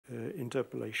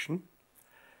interpolation,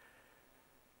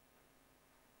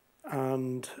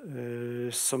 and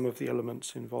some of the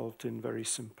elements involved in very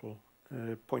simple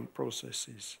point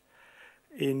processes.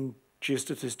 In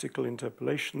geostatistical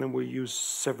interpolation, then we use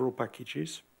several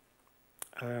packages.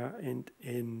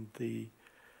 In the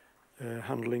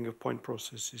handling of point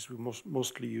processes, we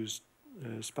mostly use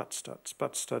SpatStat.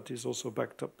 SpatStat is also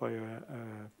backed up by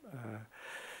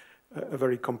a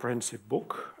very comprehensive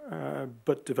book,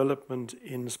 but development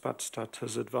in SpatStat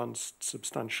has advanced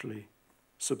substantially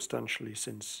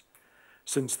since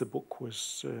the book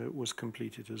was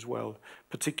completed as well,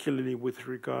 particularly with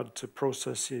regard to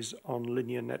processes on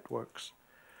linear networks.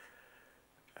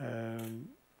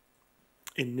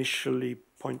 Initially,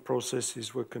 point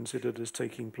processes were considered as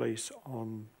taking place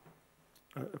on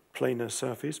a planar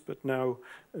surface, but now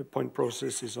point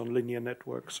processes on linear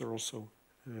networks are also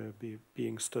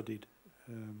being studied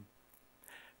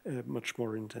much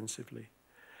more intensively.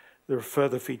 There are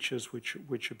further features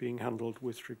which are being handled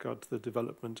with regard to the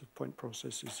development of point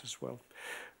processes as well.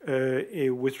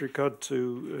 With regard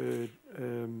to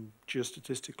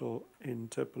geostatistical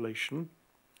interpolation,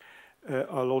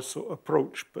 I'll also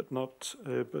approach, but not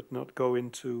go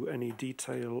into any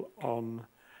detail on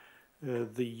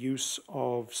the use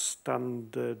of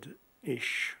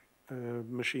standard-ish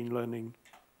machine learning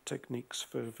techniques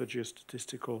for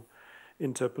geostatistical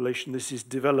interpolation. This is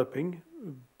developing,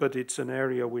 but it's an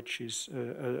area which is,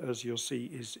 as you'll see,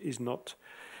 is not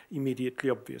immediately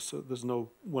obvious. So there's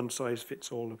no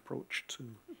one-size-fits-all approach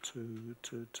to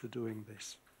doing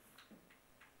this.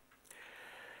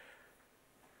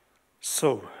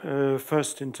 So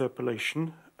first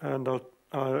interpolation, and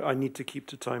I need to keep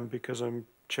to time because I'm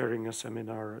chairing a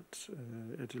seminar at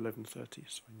 11:30,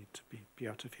 so I need to be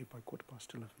out of here by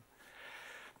 11:15.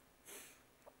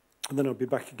 And then I'll be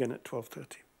back again at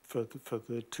 12:30 for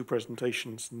the two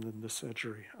presentations and then the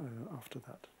surgery after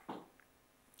that.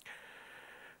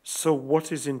 So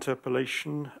what is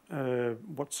interpolation?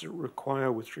 What's it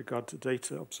require with regard to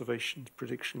data, observations,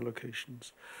 prediction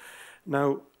locations?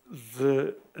 Now,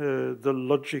 the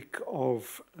logic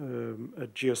of a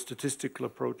geostatistical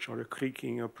approach or a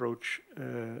Kriging approach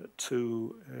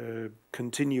to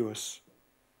continuous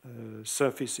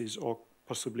surfaces or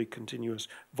possibly continuous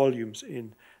volumes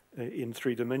in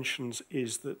 3 dimensions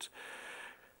is that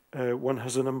one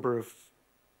has a number of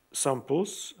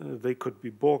samples. They could be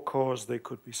bore cores, they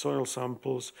could be soil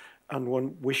samples, and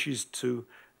one wishes to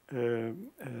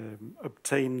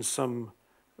obtain some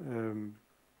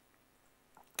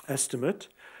estimate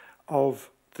of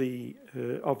the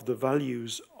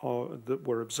values that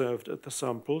were observed at the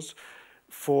samples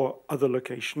for other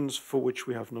locations for which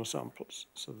we have no samples.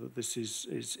 So that this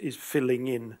is filling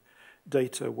in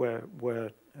data where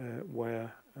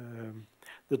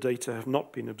the data have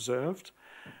not been observed.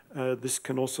 This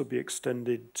can also be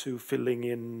extended to filling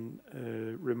in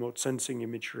remote sensing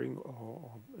imagery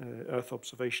or Earth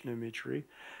observation imagery,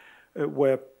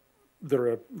 where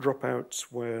there are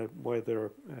dropouts where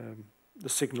the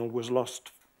signal was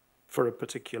lost for a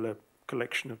particular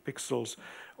collection of pixels,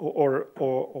 or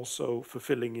also for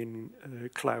filling in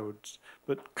clouds.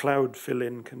 But cloud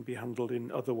fill-in can be handled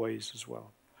in other ways as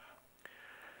well.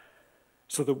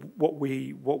 So what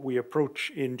we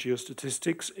approach in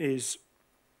geostatistics is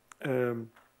that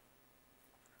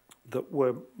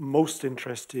we're most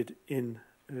interested in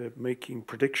making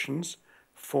predictions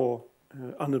for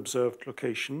unobserved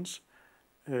locations,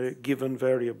 given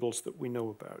variables that we know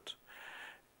about.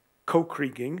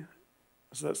 Co-Kriging,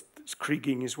 so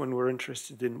Kriging is when we're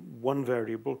interested in one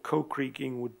variable.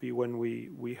 Co-Kriging would be when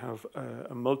we have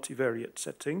a multivariate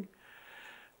setting,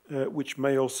 which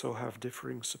may also have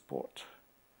differing support.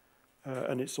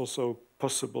 And it's also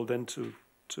possible then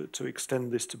to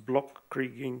extend this to block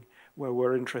Kriging, where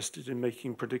we're interested in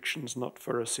making predictions not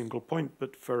for a single point,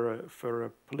 but for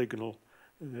a polygonal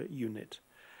unit.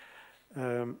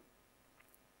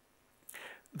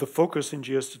 The focus in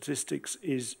geostatistics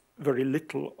is very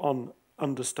little on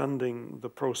understanding the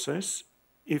process.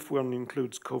 If one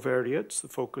includes covariates, the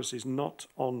focus is not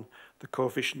on the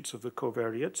coefficients of the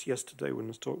covariates. Yesterday,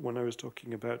 when I was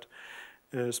talking about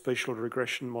spatial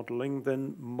regression modeling,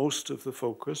 then most of the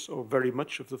focus, or very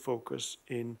much of the focus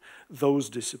in those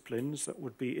disciplines, that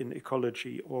would be in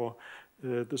ecology or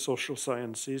the social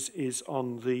sciences, is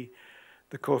on the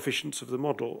coefficients of the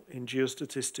model. In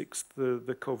geostatistics,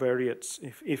 the covariates,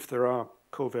 if there are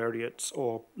covariates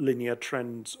or linear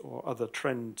trends or other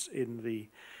trends in the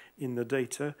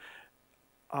data,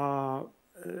 are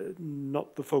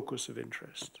not the focus of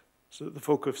interest. So the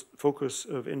focus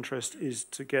of interest is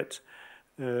to get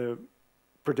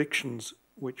predictions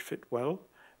which fit well,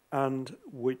 and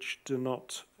which do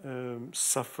not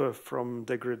suffer from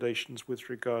degradations with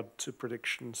regard to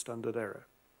prediction standard error.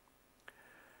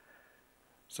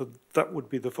 So that would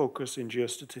be the focus in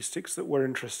geostatistics, that we're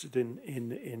interested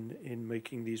in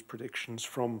making these predictions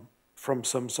from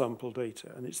some sample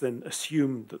data. And it's then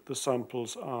assumed that the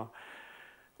samples are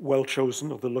well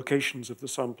chosen, or the locations of the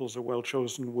samples are well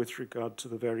chosen with regard to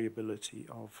the variability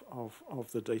of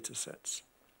the data sets.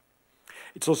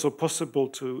 It's also possible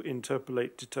to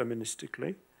interpolate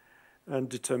deterministically,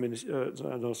 and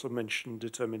also mention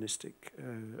deterministic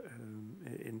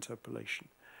interpolation.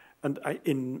 And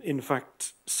in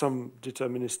fact, some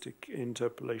deterministic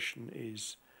interpolation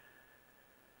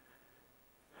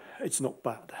it's not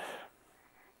bad.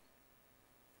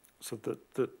 So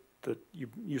that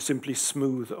you simply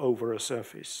smooth over a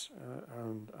surface,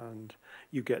 and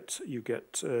you get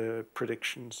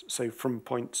predictions, say from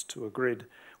points to a grid,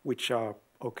 which are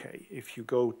okay. If you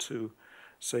go to,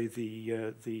 say,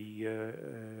 the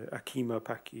Akima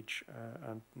package,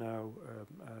 and now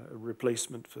a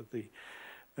replacement for the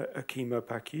Akima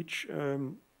package,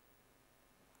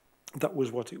 that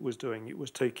was what it was doing. It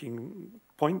was taking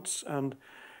points and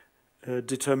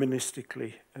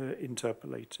deterministically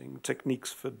interpolating.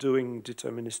 Techniques for doing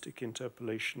deterministic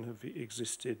interpolation have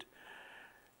existed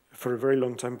for a very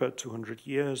long time, about 200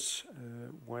 years,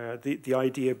 where the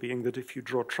idea being that if you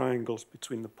draw triangles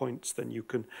between the points, then you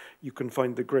can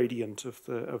find the gradient of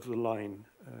the line.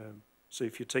 So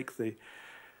if you take the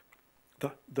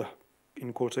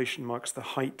in quotation marks, the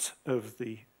height of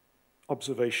the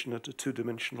observation at a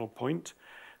two-dimensional point,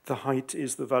 the height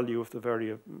is the value of the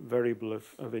variable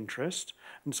of interest.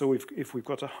 And so if we've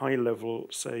got a high level,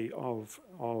 say, of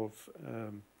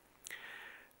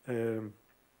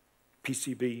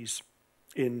PCBs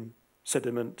in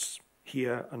sediments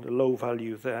here and a low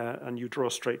value there, and you draw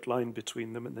a straight line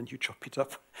between them, and then you chop it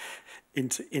up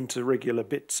into regular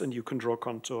bits, and you can draw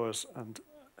contours, and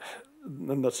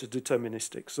that's a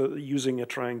deterministic. So using a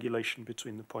triangulation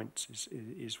between the points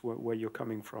is where you're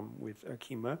coming from with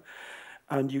Akima.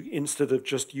 And you, instead of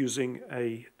just using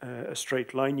a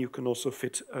straight line, you can also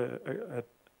fit a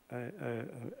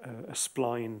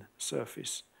spline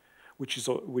surface, which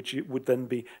it would then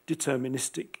be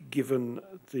deterministic given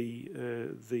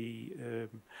the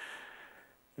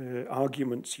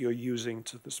arguments you're using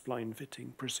to the spline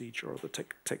fitting procedure, or the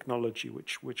technology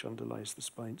which underlies the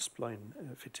spline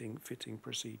fitting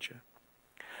procedure.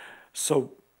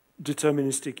 So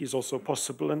deterministic is also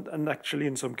possible, and actually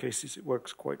in some cases it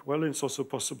works quite well. And it's also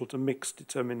possible to mix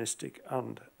deterministic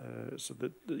and so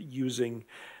that using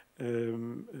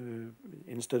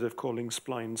instead of calling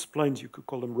splines, you could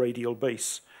call them radial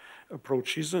base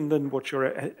approaches, and then what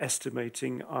you're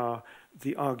estimating are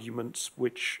the arguments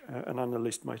which an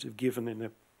analyst might have given in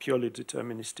a purely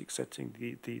deterministic setting.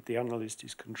 The analyst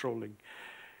is controlling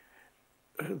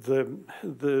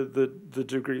the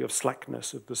degree of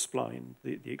slackness of the spline,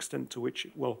 the extent to which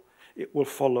it will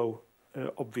follow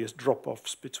obvious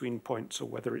drop-offs between points, or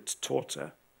whether it's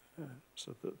tauter,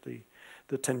 so that the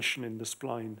tension in the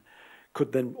spline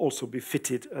could then also be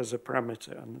fitted as a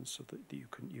parameter, and so that you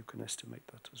can estimate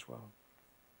that as well.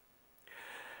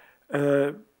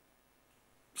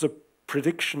 So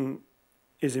prediction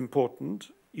is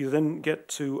important. You then get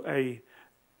to a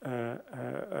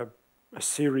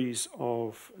series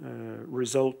of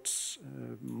results,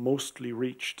 mostly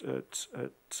reached at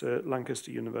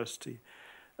Lancaster University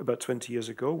about 20 years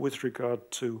ago, with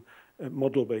regard to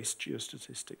model-based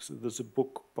geostatistics. So there's a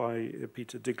book by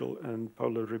Peter Diggle and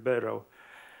Paulo Ribeiro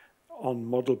on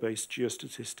model-based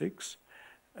geostatistics,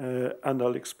 and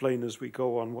I'll explain as we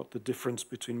go on what the difference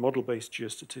between model-based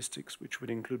geostatistics, which would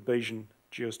include Bayesian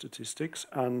geostatistics,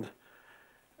 and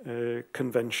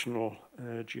conventional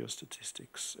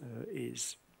geostatistics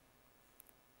is.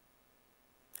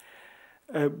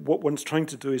 What one's trying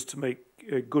to do is to make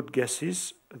good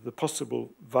guesses of the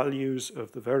possible values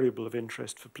of the variable of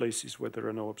interest for places where there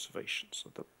are no observations.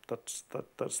 So that's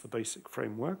the basic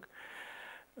framework.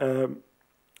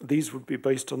 These would be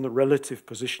based on the relative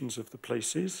positions of the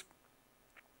places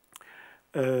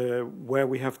where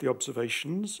we have the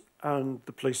observations and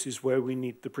the places where we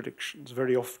need the predictions.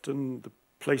 Very often the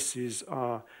places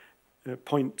are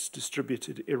points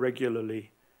distributed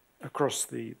irregularly across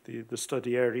the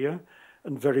study area,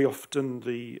 and very often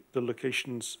the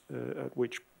locations at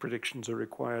which predictions are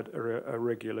required are a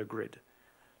regular grid.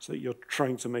 So you're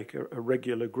trying to make a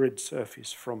regular grid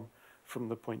surface from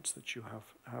the points that you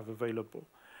have available.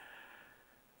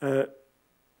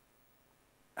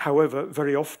 However,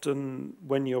 very often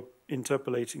when you're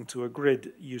interpolating to a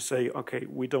grid, you say, okay,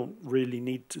 we don't really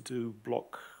need to do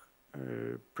block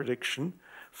prediction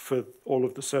for all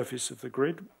of the surface of the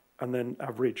grid. and then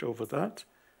average over that.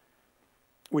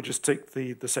 We just take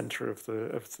the center of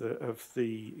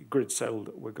the grid cell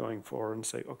that we're going for and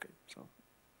say, okay, so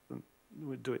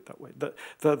we do it that way.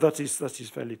 That is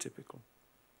fairly typical.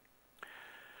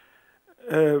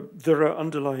 There are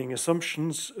underlying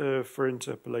assumptions for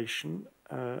interpolation,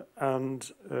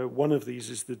 and one of these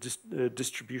is the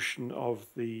distribution of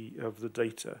the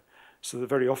data. So that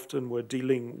very often we're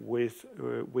dealing with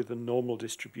a normal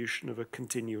distribution of a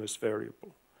continuous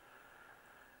variable.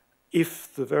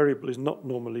 If the variable is not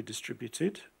normally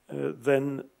distributed,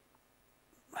 then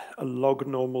a log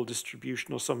normal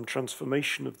distribution or some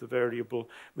transformation of the variable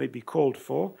may be called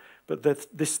for, but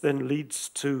this then leads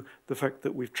to the fact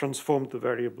that we've transformed the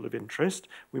variable of interest.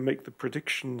 We make the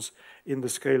predictions in the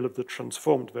scale of the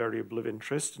transformed variable of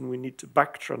interest, and we need to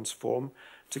back transform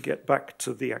to get back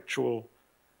to the actual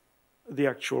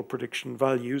prediction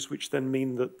values, which then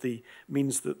means that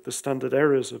the standard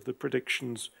errors of the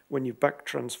predictions when you back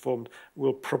transformed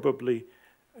will probably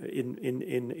in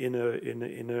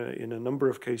a number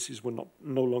of cases will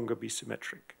no longer be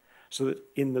symmetric. So that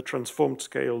in the transformed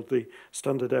scale, the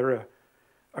standard error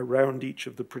around each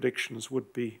of the predictions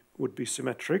would be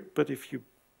symmetric, but if you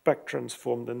back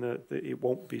transform, then it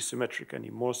won't be symmetric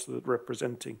anymore, so that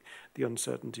representing the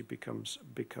uncertainty becomes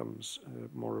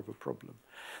more of a problem.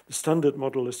 The standard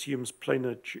model assumes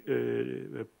planar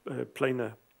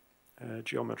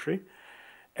geometry,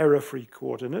 error-free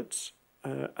coordinates,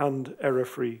 and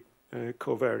error-free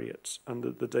covariates, and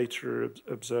that the data are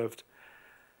observed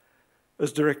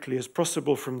as directly as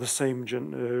possible from the same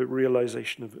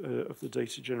realization of the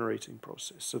data generating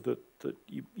process, so that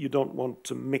you don't want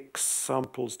to mix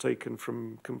samples taken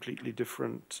from completely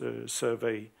different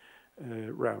survey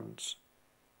rounds,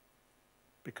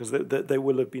 because they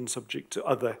will have been subject to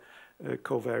other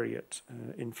covariate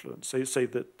influence. So say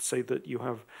that you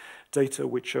have data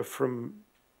which are from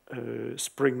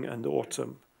spring and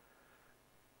autumn,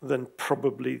 then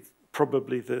probably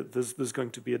there's going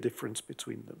to be a difference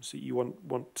between them. So you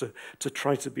want to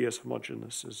try to be as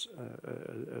homogeneous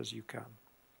as you can.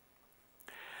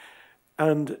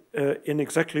 And in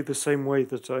exactly the same way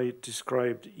that I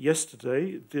described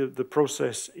yesterday, the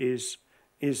process is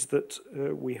that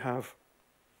we have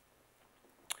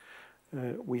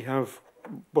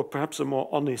well, perhaps a more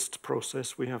honest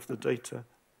process. We have the data.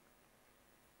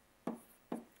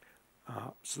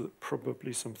 So that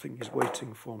probably something is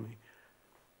waiting for me.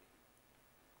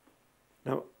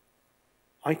 Now,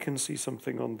 I can see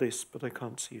something on this, but I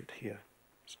can't see it here.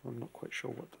 So I'm not quite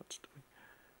sure what that's doing.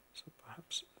 So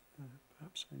perhaps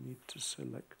I need to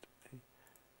select a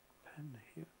pen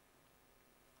here.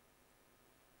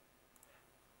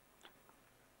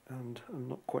 And I'm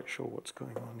not quite sure what's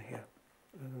going on here.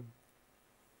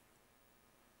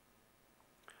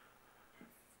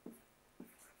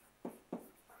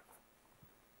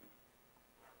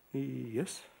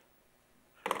 Yes.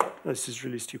 This is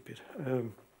really stupid.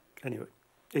 Anyway,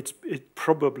 it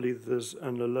probably there's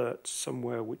an alert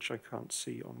somewhere which I can't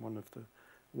see on one of the.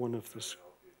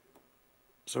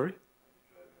 Sorry.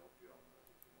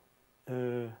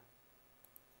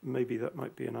 Maybe that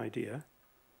might be an idea,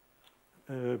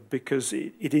 because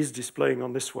it is displaying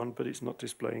on this one, but it's not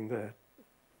displaying there.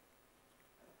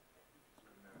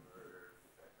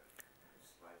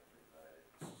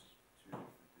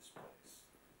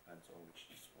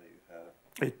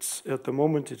 It's at the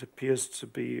moment it appears to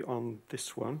be on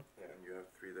this one. Yeah, and you have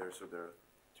 3 there, so there are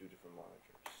 2 different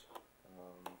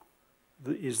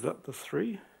monitors. Is that the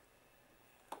 3? Let's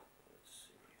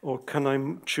see. Or can I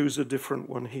choose a different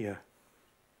one here?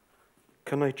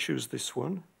 Can I choose this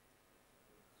one?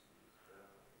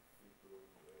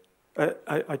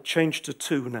 I changed to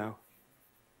 2 now,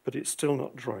 but it's still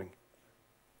not drawing.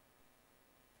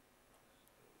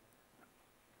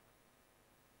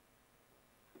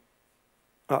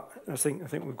 I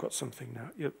think we've got something now.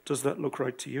 Yep. Does that look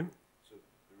right to you? So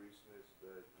the reason is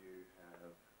that you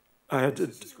have. This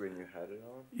is the screen you had it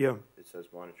on. Yeah. It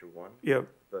says monitor 1. Yeah.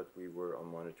 But we were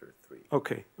on monitor 3.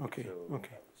 Okay.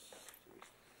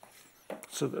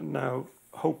 So that now,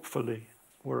 hopefully,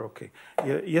 we're okay.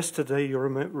 Yeah. Yesterday, you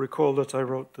recall that I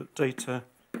wrote that data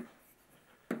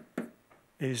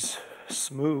is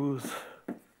smooth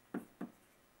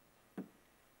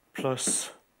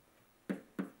plus.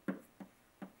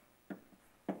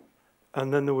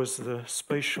 And then there was the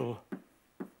spatial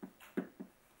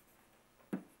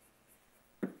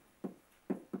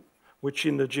which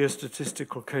in the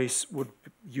geostatistical case would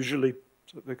usually,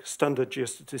 the standard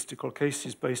geostatistical case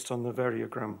is based on the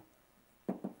variogram.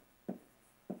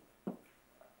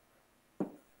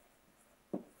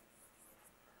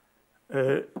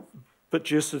 But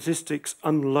geostatistics,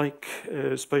 unlike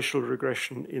spatial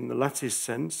regression in the lattice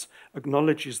sense,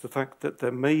 acknowledges the fact that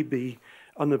there may be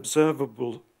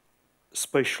unobservable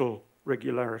spatial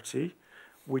regularity,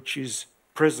 which is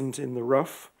present in the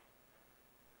rough,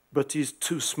 but is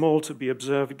too small to be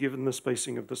observed given the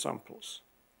spacing of the samples.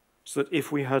 So that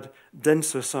if we had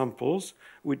denser samples,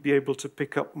 we'd be able to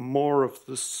pick up more of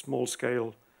the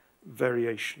small-scale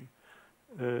variation.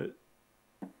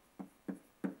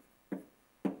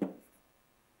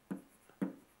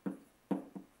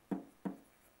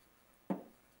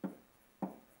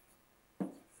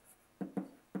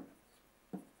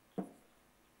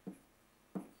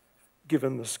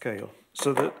 Given the scale.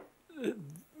 So that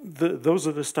those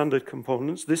are the standard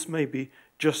components. This may be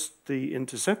just the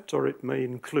intercept, or it may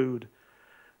include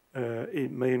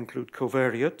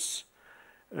covariates.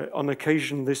 On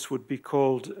occasion, this would be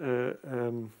called a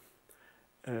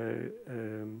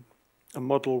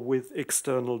model with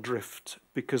external drift,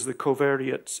 because the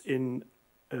covariates in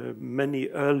many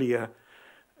earlier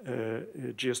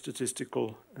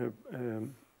geostatistical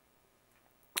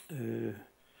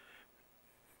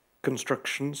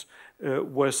constructions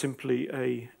were simply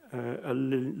a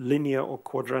linear or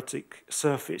quadratic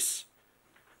surface.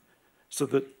 So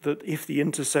that if the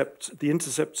intercept's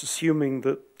assuming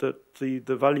that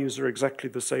the values are exactly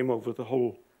the same over the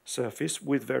whole surface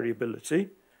with variability,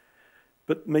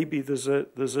 but maybe there's a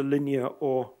linear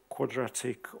or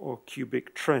quadratic or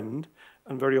cubic trend,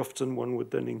 and very often one would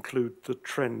then include the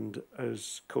trend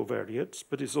as covariates,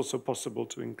 but it's also possible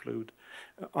to include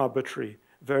arbitrary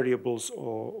variables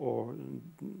or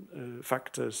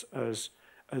factors as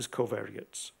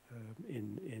covariates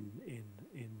in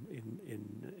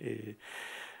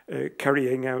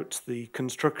carrying out the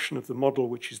construction of the model,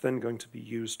 which is then going to be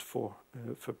used for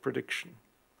prediction.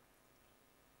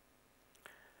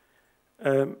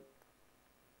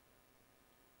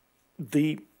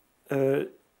 The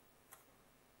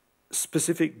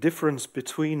specific difference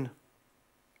between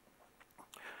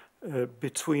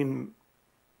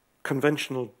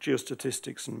conventional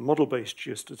geostatistics and model-based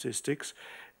geostatistics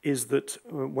is that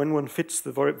when one fits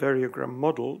the variogram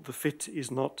model, the fit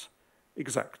is not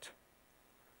exact.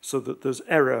 So that there's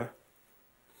error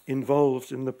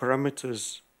involved in the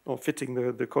parameters or fitting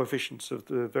the coefficients of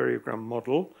the variogram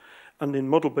model. And in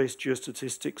model-based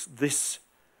geostatistics, this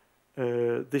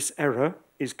error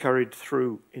is carried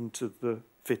through into the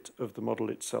fit of the model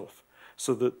itself.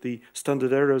 So that the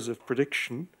standard errors of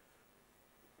prediction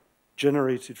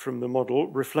generated from the model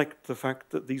reflect the fact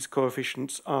that these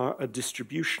coefficients are a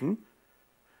distribution,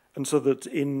 and so that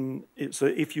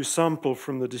if you sample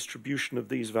from the distribution of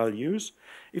these values,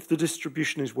 if the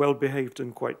distribution is well behaved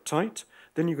and quite tight,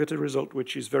 then you get a result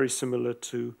which is very similar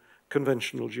to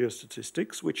conventional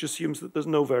geostatistics, which assumes that there's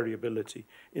no variability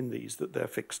in these, that they're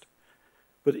fixed.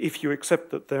 But if you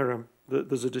accept that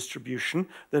there's a distribution,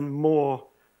 then more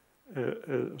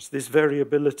this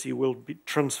variability will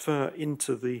transfer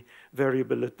into the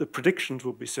variability. The predictions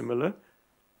will be similar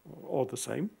or the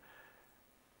same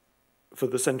for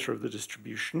the center of the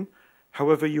distribution.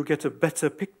 However, you get a better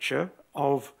picture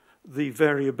of the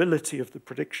variability of the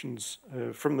predictions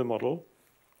from the model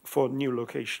for new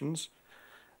locations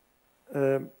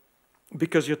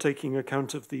because you're taking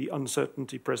account of the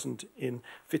uncertainty present in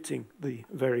fitting the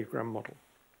variogram model.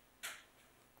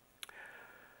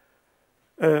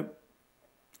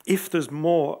 If there's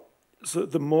more, so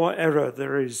the more error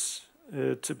there is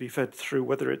to be fed through,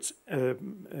 whether it's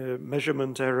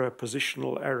measurement error,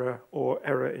 positional error, or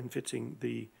error in fitting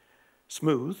the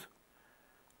smooth,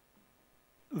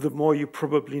 the more you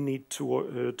probably need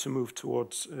to move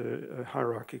towards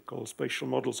hierarchical spatial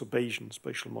models or Bayesian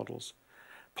spatial models,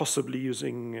 possibly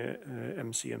using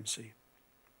MCMC.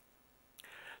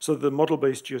 So the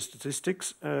model-based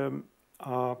geostatistics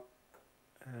are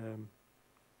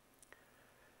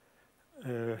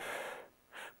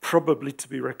probably to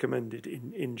be recommended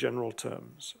in general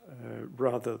terms,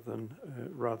 rather than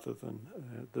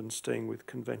staying with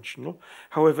conventional.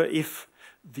 However, if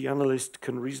the analyst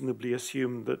can reasonably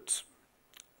assume that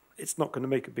it's not going to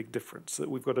make a big difference, that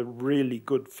we've got a really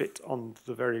good fit on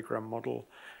the variogram model,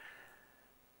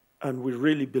 and we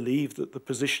really believe that the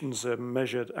positions are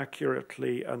measured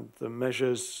accurately and the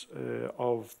measures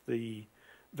of the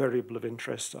variable of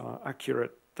interest are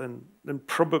accurate, then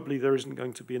probably there isn't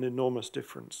going to be an enormous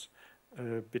difference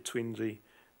between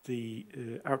the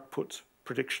output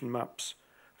prediction maps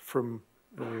from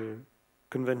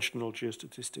conventional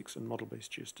geostatistics and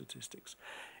model-based geostatistics.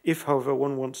 If, however,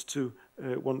 one wants to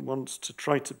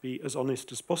try to be as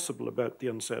honest as possible about the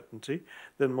uncertainty,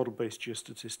 then model-based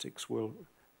geostatistics will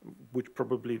which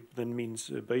probably then means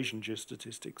Bayesian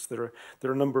geostatistics. There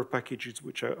are a number of packages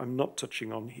which I'm not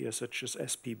touching on here, such as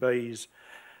SP-Bayes,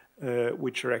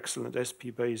 which are excellent.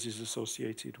 SP-Bayes is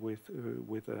associated with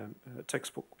a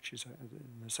textbook, which is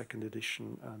in the second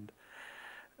edition, and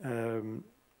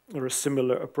there are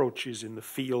similar approaches in the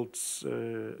Fields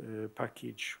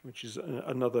package, which is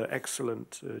another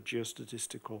excellent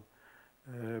geostatistical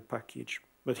package.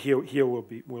 But here we'll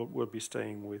be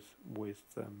staying with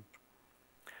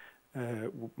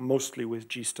mostly with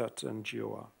GStat and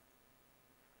GOR.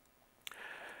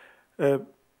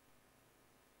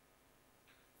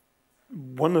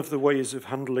 One of the ways of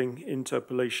handling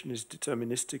interpolation is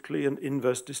deterministically, and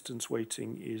inverse distance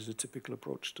weighting is a typical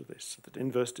approach to this. So that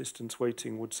inverse distance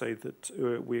weighting would say that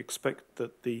we expect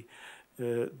that the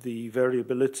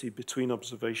variability between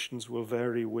observations will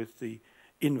vary with the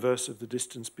inverse of the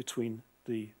distance between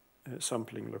the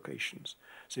sampling locations.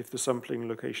 So if the sampling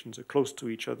locations are close to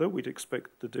each other, we'd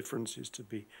expect the differences to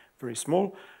be very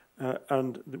small,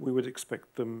 and we would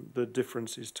expect the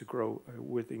differences to grow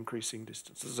with increasing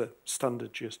distance. This is a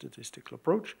standard geostatistical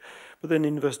approach. But then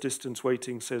inverse distance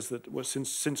weighting says that, well,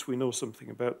 since we know something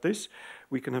about this,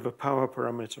 we can have a power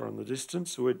parameter on the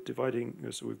distance. So we're dividing,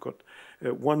 so we've got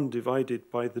 1 divided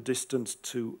by the distance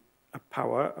to a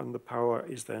power, and the power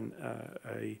is then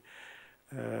a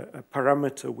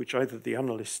parameter which either the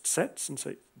analyst sets and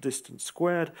say distance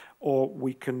squared, or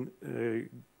we can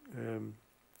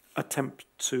attempt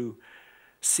to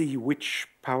see which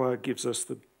power gives us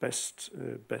the best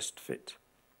fit.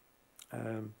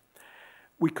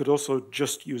 We could also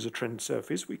just use a trend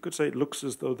surface. We could say it looks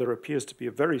as though there appears to be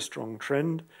a very strong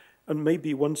trend, and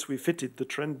maybe once we fitted the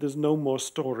trend, there's no more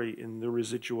story in the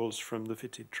residuals from the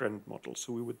fitted trend model.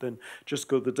 So we would then just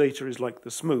go, the data is like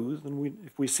the smooth, and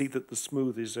if we see that the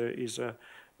smooth is a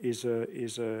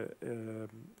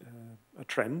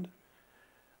trend,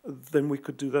 then we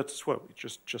could do that as well.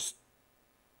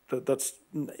 That's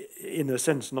in a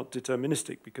sense not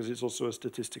deterministic, because it's also a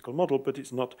statistical model, but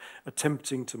it's not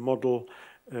attempting to model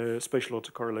spatial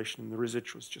autocorrelation in the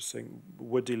residuals, just saying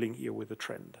we're dealing here with a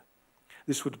trend.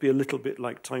 This would be a little bit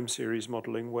like time series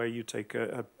modeling, where you take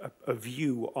a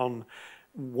view on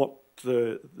what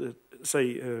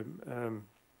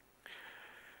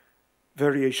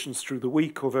variations through the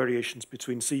week or variations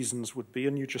between seasons would be,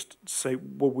 and you just say,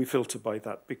 well, we filter by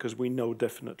that because we know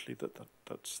definitely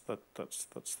that's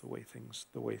the way things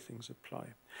apply.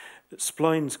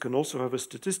 Splines can also have a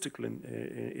statistical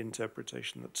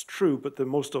interpretation. That's true, but they're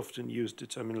most often used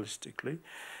deterministically.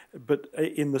 But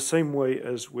in the same way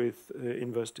as with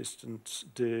inverse distance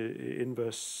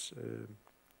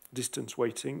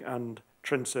weighting and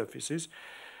trend surfaces,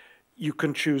 you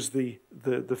can choose the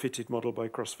fitted model by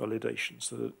cross-validation,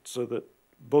 so that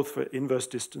both for inverse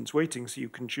distance weighting, so you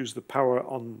can choose the power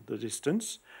on the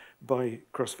distance by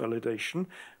cross-validation.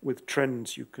 With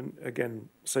trends, you can again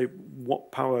say,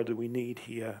 what power do we need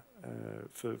here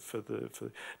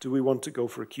do we want to go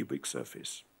for a cubic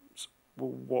surface?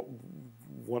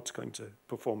 What's going to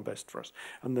perform best for us,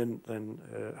 and then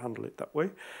handle it that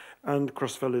way. And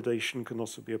cross-validation can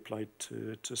also be applied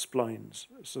to splines,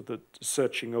 so that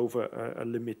searching over a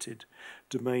limited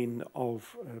domain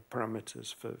of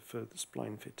parameters for the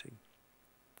spline fitting.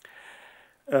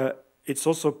 It's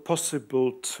also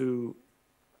possible to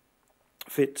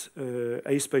fit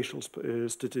aspatial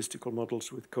statistical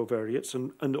models with covariates,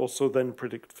 and also then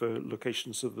predict for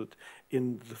locations, so that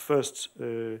in the first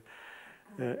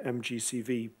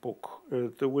MGCV book,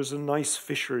 there was a nice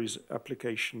fisheries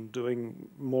application doing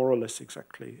more or less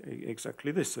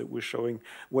exactly this. It was showing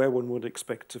where one would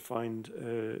expect to find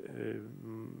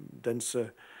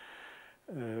denser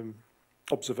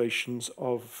observations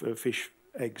of fish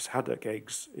eggs, haddock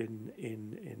eggs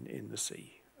in the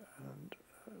sea,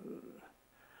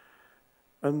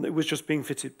 and it was just being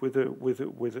fitted with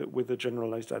a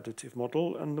generalized additive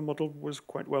model, and the model was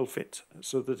quite well fit,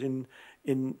 so that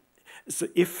so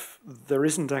if there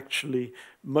isn't actually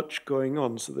much going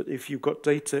on, so that if you've got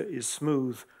data is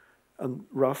smooth and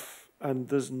rough and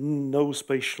there's no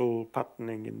spatial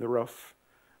patterning in the rough,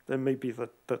 then maybe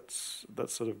that's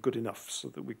sort of good enough, so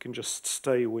that we can just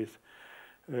stay with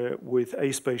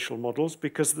aspatial models,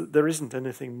 because there isn't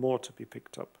anything more to be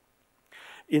picked up.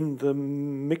 In the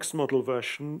mixed model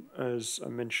version, as I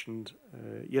mentioned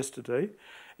yesterday,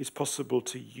 it's possible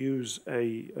to use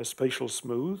a spatial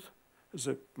smooth.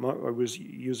 I was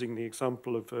using the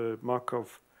example of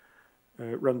Markov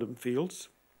random fields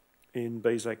in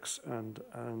Bayes X and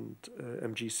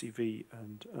MGCV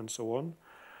and so on.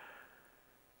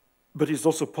 But it's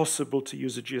also possible to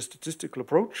use a geostatistical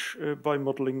approach by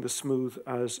modeling the smooth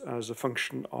as a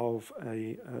function of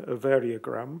a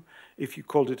variogram. If you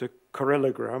called it a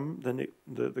correlogram, then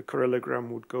the correlogram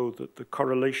would go that the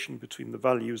correlation between the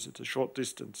values at a short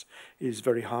distance is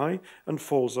very high and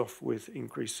falls off with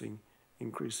increasing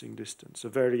distance. A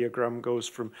variogram goes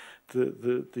from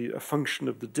a function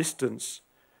of the distance,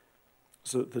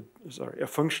 a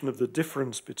function of the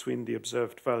difference between the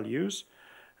observed values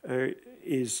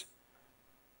is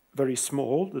very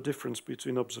small. The difference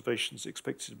between observations is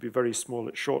expected to be very small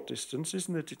at short distances,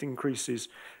 and that it increases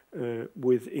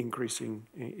with increasing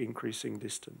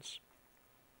distance.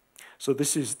 So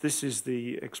this is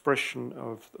the expression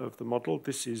of the model.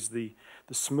 This is the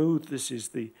smooth. This is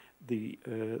the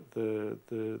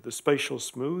spatial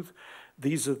smooth.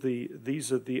 These are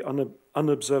the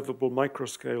unobservable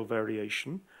microscale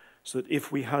variation. So that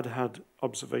if we had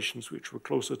observations which were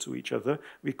closer to each other,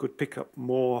 we could pick up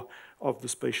more of the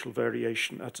spatial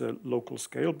variation at a local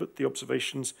scale. But the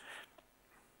observations,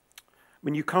 I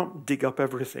mean, you can't dig up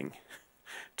everything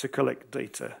to collect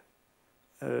data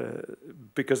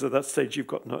because at that stage you've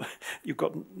got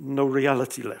no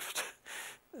reality left.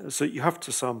 So you have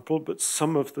to sample, but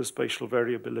some of the spatial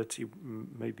variability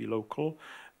may be local.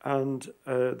 And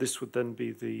this would then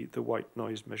be the white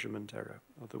noise measurement error,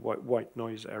 or the white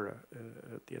noise error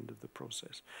at the end of the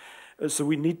process. So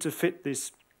we need to fit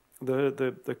this,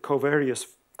 the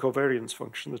covariance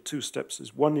function, the two steps.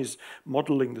 One is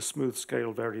modeling the smooth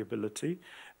scale variability,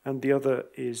 and the other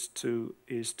is to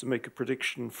make a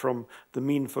prediction from the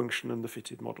mean function and the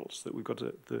fitted models, that we've got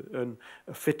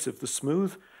a fit of the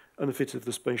smooth and a fit of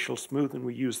the spatial smooth, and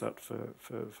we use that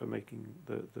for making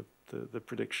the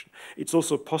prediction. It's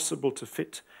also possible to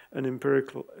fit an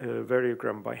empirical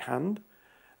variogram by hand,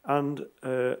 and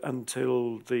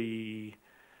until the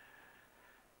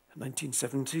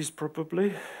 1970s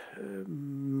probably,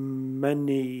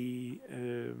 many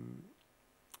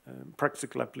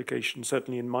practical applications,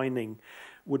 certainly in mining,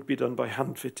 would be done by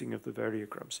hand fitting of the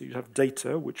variogram. So you'd have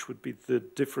data, which would be the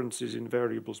differences in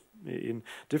variables, in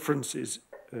differences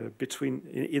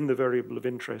in the variable of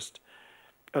interest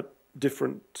at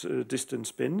different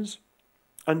distance bins,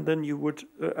 and then you would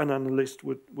an analyst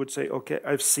would say, okay,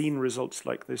 I've seen results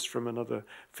like this from another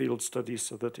field study,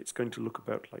 so that it's going to look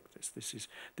about like this.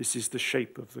 This is the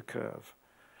shape of the curve,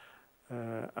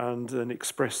 and then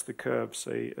express the curve,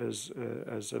 say, as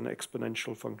an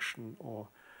exponential function or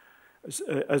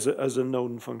as a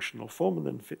known functional form, and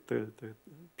then fit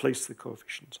place the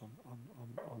coefficients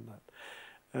on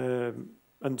that.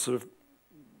 And sort of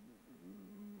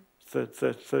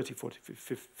 30, 40,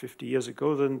 50 years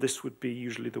ago, then this would be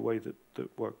usually the way that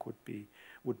work would be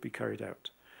carried out.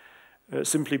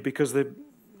 Simply because they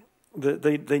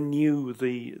knew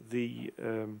the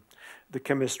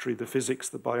chemistry, the physics,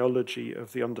 the biology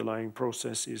of the underlying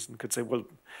processes, and could say, well,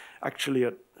 actually,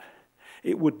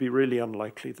 it would be really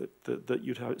unlikely that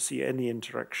you'd see any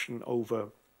interaction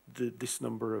over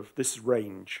this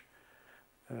range.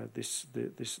 This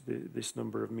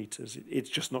number of meters. It's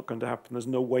just not going to happen. There's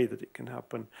no way that it can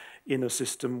happen in a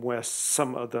system where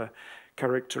some other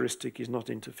characteristic is not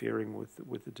interfering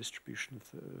with the distribution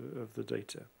of the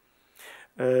data.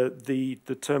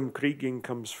 The term kriging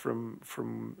comes from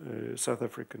South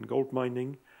African gold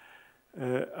mining,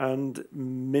 and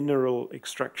mineral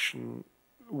extraction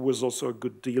was also a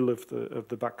good deal of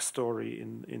the backstory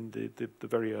in the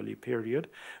very early period,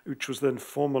 which was then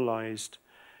formalized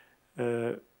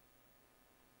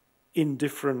in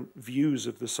different views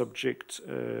of the subject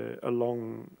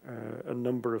along a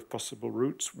number of possible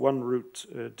routes. One route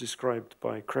described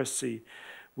by Cressy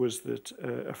was that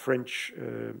a French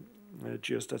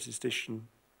geostatistician,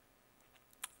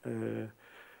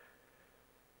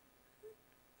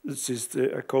 this is the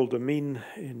École de Mines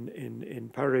in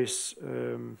Paris,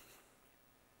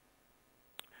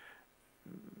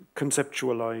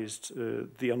 conceptualized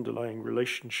the underlying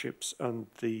relationships and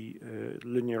the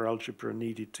linear algebra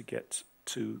needed to get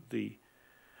to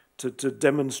to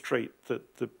demonstrate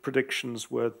that the predictions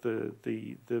were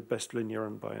the best linear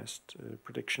unbiased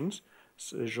predictions.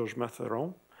 Georges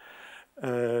Mathurin.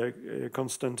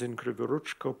 Konstantin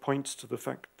Krivoruchko points to the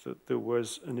fact that there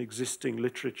was an existing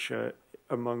literature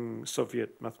among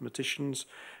Soviet mathematicians,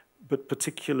 but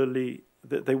particularly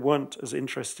that they weren't as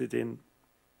interested in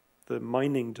the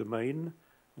mining domain,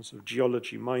 so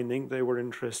geology mining. They were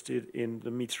interested in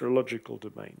the meteorological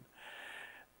domain.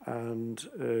 And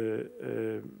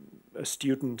a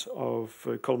student of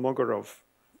Kolmogorov,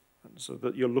 so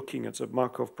that you're looking at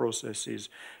Markov processes,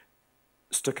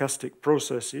 stochastic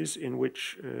processes in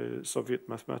which Soviet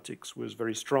mathematics was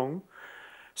very strong,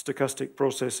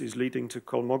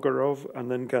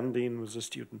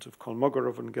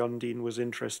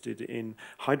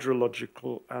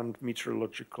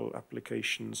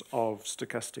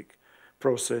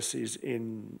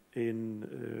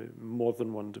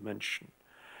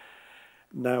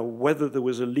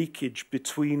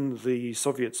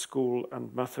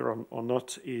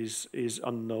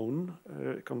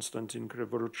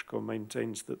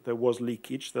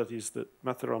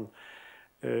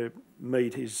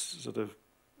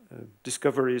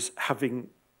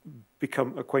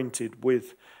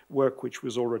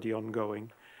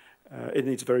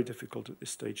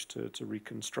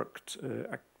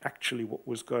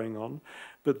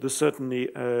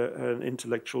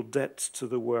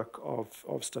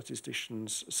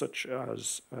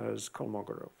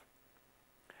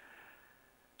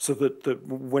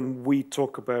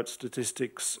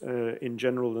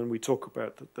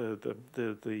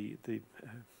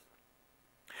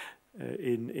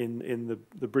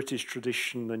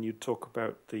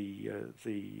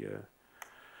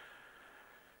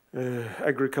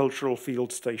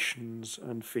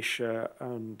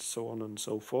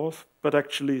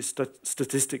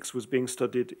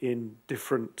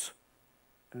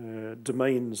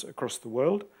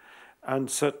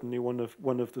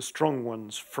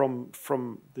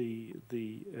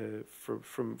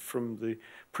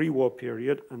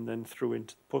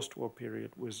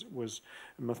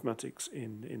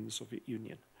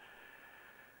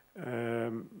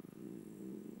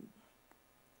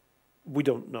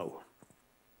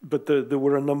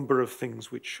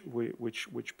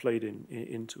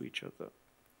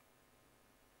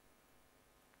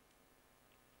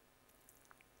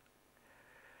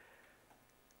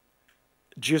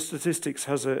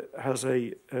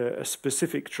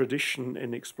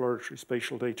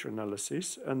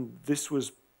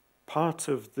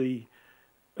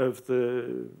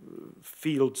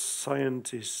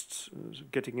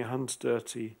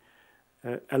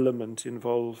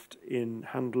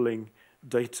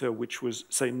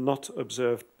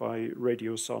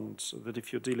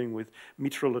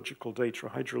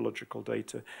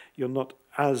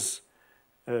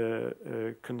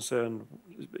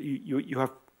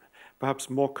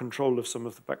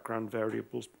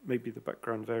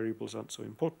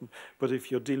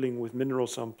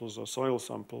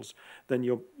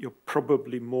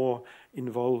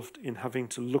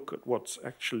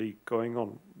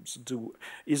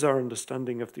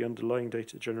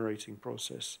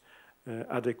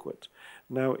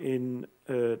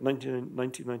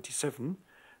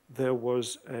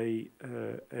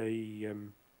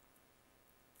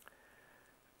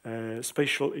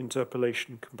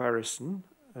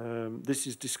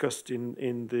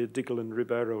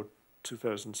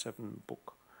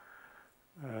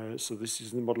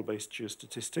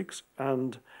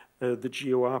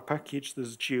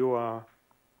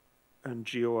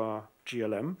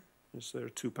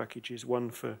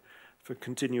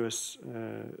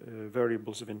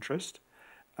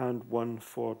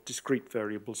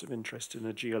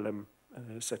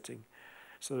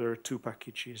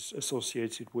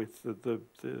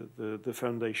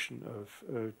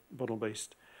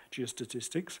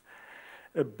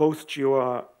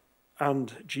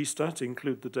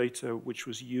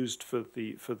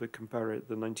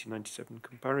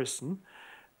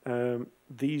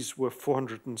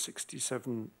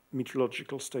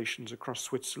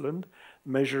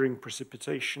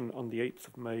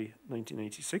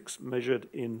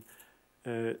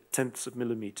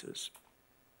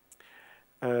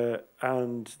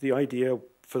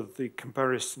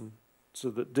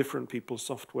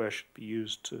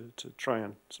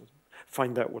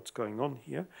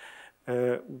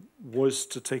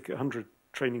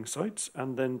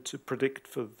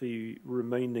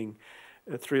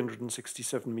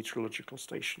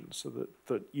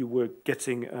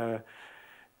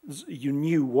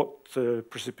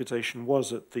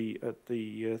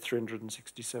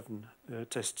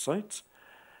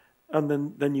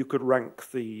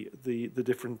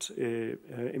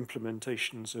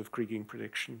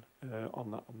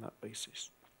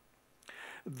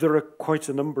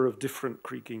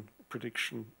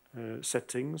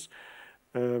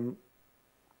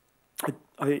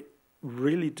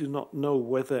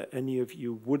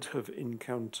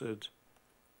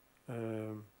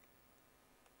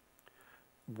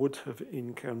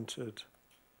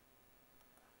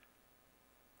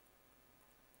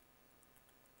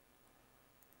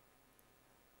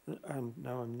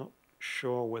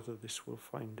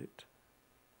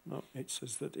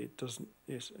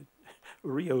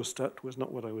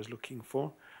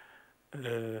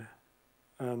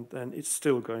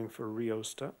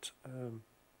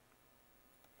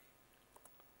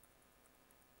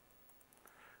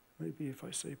 maybe if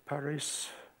I say Paris.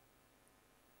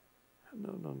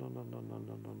 No,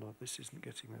 this isn't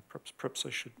getting there. Perhaps I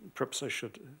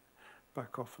should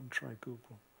back off and try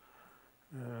Google.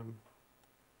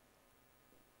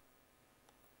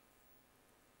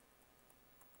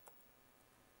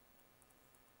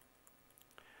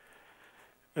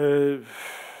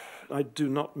 I do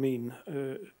not mean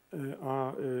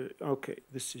okay,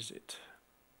 this is it,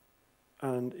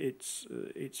 and it's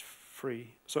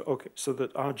free. So okay, so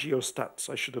that our geostats,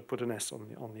 I should have put an S on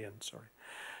the end. Sorry.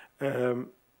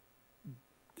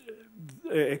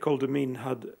 École de Mines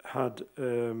had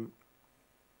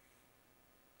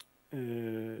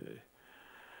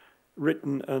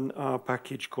written an R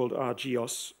package called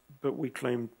RGeos, but we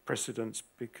claimed precedence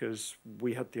because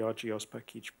we had the RGeos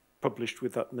package published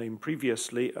with that name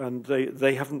previously, and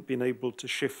they haven't been able to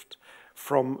shift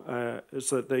from,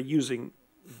 so they're using,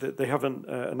 they have an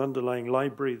underlying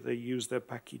library, they use their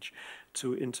package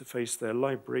to interface their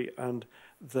library, and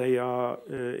they are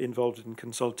involved in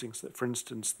consulting. So, for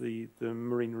instance, the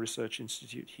Marine Research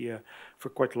Institute here for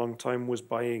quite a long time was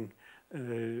buying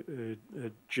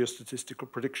geostatistical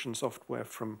prediction software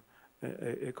from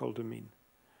École de Mines.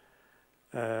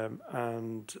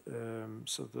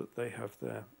 So that they have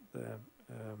their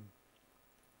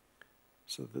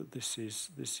so that this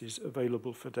is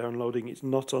available for downloading. It's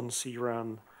not on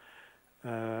CRAN,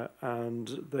 and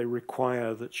they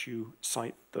require that you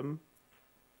cite them,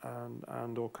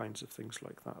 and all kinds of things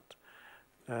like that.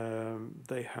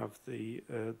 They have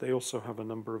they also have a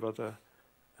number of other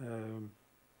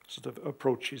sort of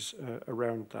approaches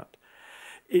around that.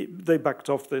 They backed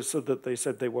off this so that they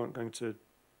said they weren't going to.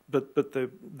 But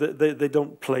they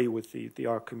don't play with the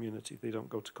R community. They don't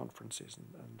go to conferences and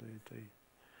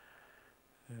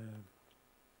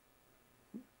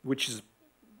which is,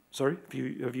 sorry,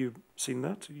 have you seen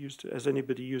that? Has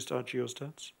anybody used R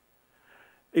geostats?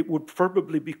 It would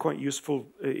probably be quite useful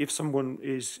if someone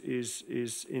is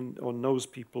in or knows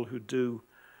people who do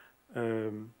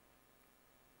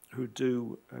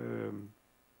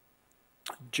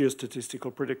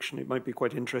geostatistical prediction. It might be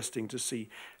quite interesting to see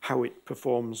how it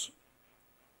performs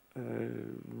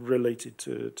related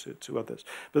to others.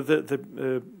 But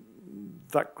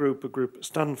that group, a group at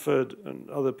Stanford and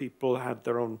other people, had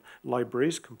their own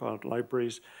libraries, compiled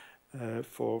libraries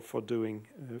for doing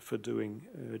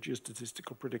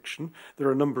geostatistical prediction. There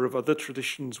are a number of other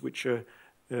traditions which are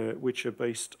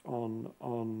based on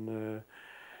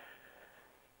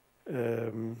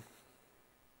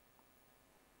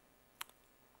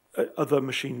other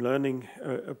machine learning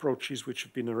approaches which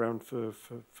have been around for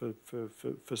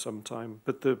some time.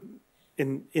 But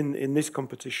in this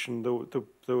competition,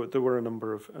 there were a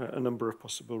number of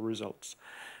possible results.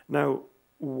 Now,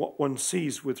 what one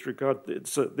sees with regard,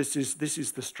 so this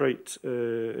is the straight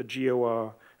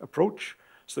GOR approach.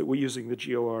 So we're using the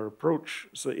GOR approach.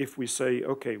 So if we say,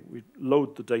 okay, we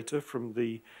load the data from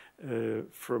the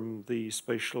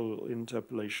spatial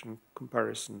interpolation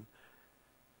comparison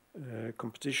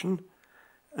competition,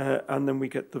 and then we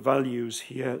get the values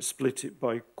here, split it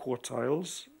by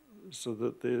quartiles, so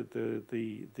that the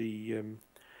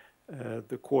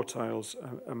quartiles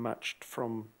are matched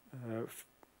from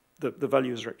the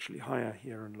values are actually higher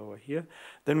here and lower here.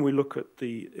 Then we look at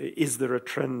is there a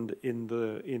trend in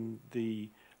the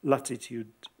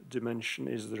latitude dimension?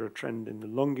 Is there a trend in the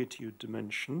longitude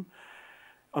dimension?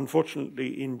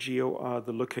 Unfortunately, in GOR,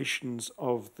 the locations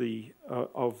of the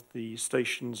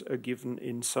stations are given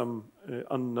in some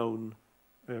unknown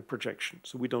projection.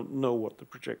 So we don't know what the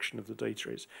projection of the data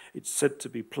is. It's said to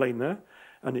be planar,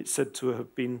 and it's said to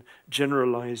have been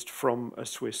generalized from a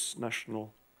Swiss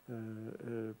national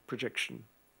projection,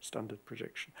 standard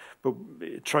projection. But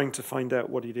trying to find out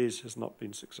what it is has not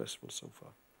been successful so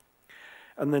far.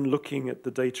 And then looking at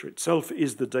the data itself,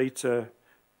 is the data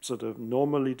sort of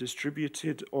normally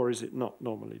distributed, or is it not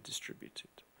normally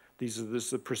distributed? These are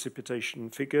the precipitation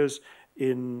figures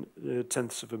in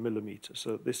tenths of a millimeter.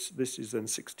 So this is then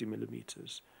 60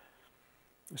 millimeters.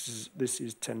 This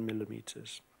is 10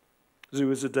 millimeters. So it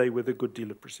was a day with a good deal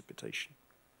of precipitation.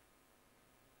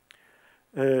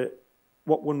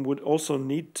 What one would also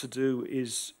need to do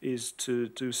is to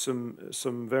do some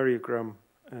variogram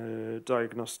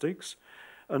diagnostics,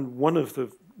 and one of the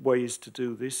ways to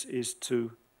do this is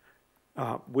to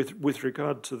with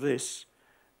regard to this,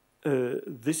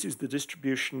 this is the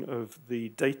distribution of the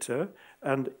data,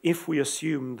 and if we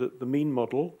assume that the mean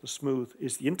model, the smooth,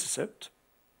 is the intercept,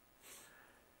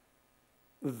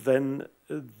 then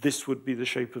this would be the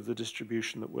shape of the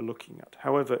distribution that we're looking at.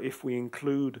 However, if we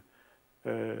include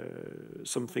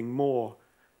something more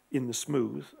in the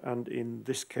smooth, and in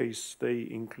this case they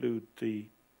include the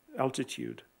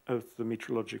altitude of the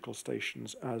meteorological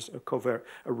stations as a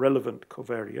relevant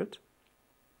covariate,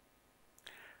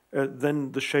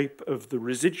 then the shape of the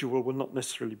residual will not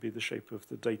necessarily be the shape of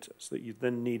the data. So that you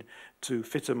then need to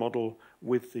fit a model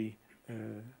with the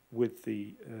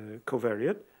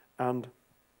covariate, and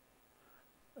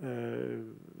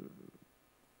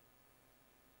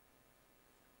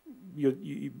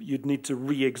you'd need to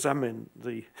re-examine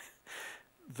the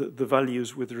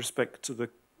values with respect to the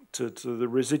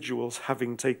residuals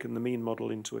having taken the mean model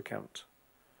into account.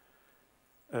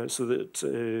 So that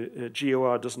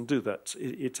GOR doesn't do that.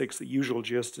 It takes the usual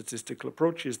geostatistical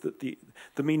approach, is that the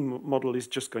mean model is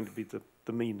just going to be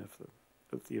the mean of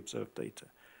the observed data.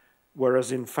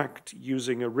 Whereas in fact,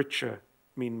 using a richer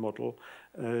mean model,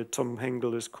 Tom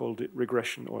Hengel has called it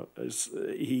regression, or as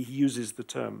he uses the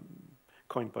term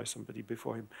coined by somebody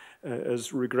before him,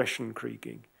 as regression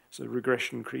kriging. So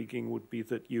regression kriging would be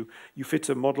that you fit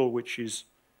a model which is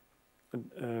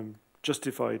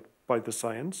justified by the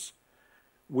science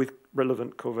with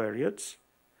relevant covariates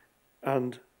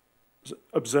and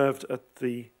observed at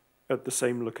the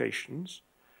same locations,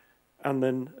 and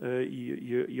then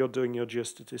you're doing your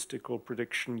geostatistical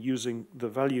prediction using the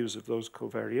values of those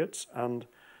covariates and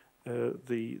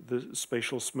the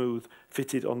spatial smooth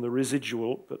fitted on the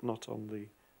residual, but not on the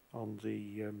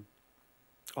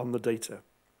data.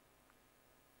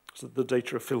 So the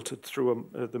data are filtered through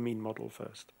the mean model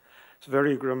first. So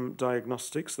variogram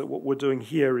diagnostics, that what we're doing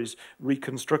here is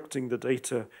reconstructing the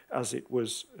data as it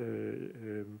was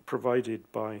provided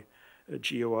by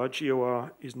GOR.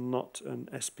 GOR is not an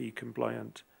SP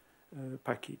compliant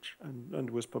package and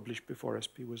was published before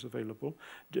SP was available.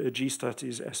 GStat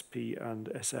is SP and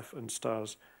SF and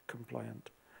STARS compliant.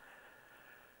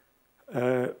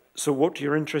 So what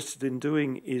you're interested in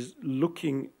doing is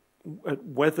looking at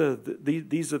whether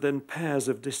these are then pairs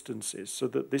of distances, so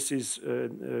that this is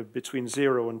between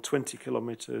 0 and 20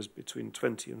 kilometers, between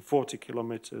 20 and 40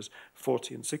 kilometers,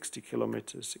 40 and 60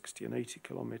 kilometers, 60 and 80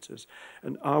 kilometers.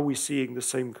 And are we seeing the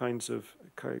same kinds of,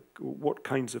 what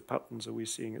kinds of patterns are we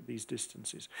seeing at these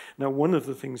distances? Now, one of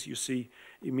the things you see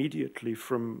immediately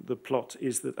from the plot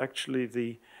is that actually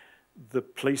the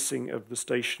placing of the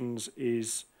stations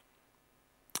is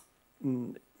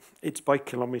it's by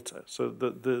kilometer, so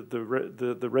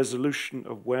the resolution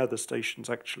of where the stations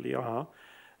actually are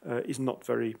is not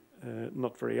very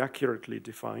accurately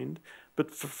defined.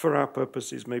 But for our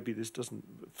purposes, maybe this doesn't.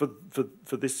 For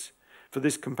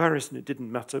this comparison, it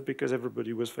didn't matter because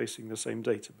everybody was facing the same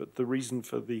data. But the reason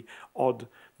for the odd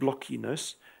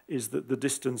blockiness is that the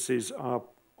distances are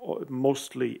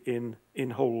mostly in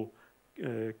whole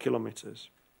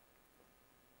kilometers.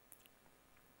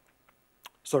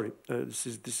 Sorry, this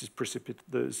is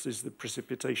the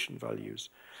precipitation values.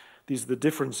 These are the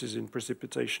differences in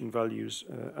precipitation values,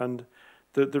 and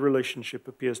the relationship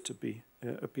appears to be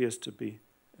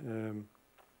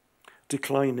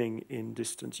declining in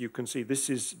distance. You can see this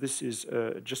is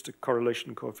just a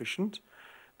correlation coefficient.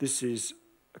 This is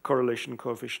a correlation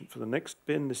coefficient for the next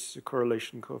bin. This is a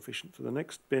correlation coefficient for the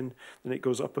next bin. Then it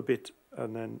goes up a bit,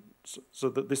 and then so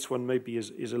that this one maybe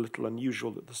is a little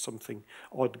unusual, that there's something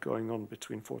odd going on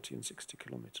between 40 and 60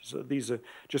 kilometers. So these are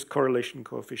just correlation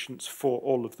coefficients for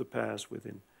all of the pairs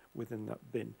within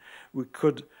that bin. We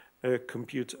could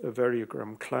compute a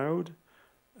variogram cloud,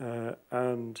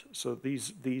 and so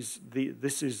this is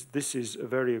a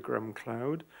variogram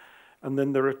cloud, and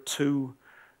then there are two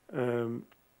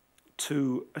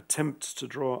attempts to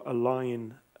draw a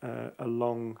line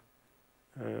along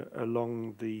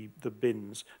the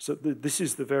bins. So this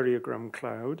is the variogram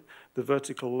cloud. The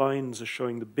vertical lines are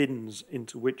showing the bins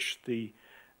into which the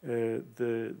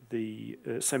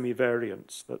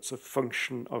semivariance, that's a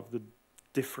function of the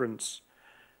difference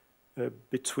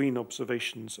between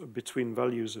observations, or between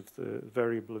values of the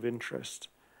variable of interest.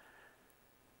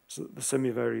 So the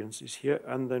semivariance is here,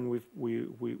 and then we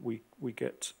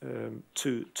get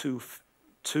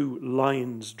two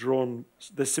lines drawn.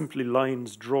 They're simply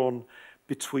lines drawn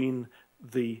between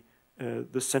the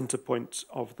center points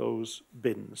of those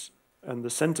bins, and the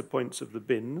center points of the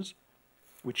bins,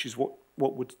 which is what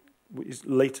is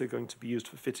later going to be used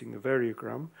for fitting the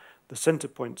variogram. The center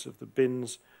points of the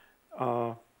bins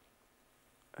are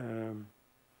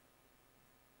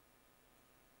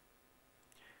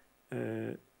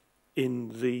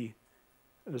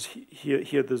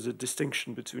here there's a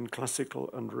distinction between classical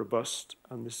and robust,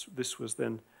 and this was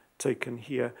then taken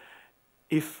here.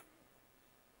 If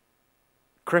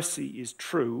Cressy is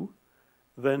true,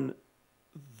 then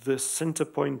the center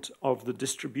point of the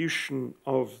distribution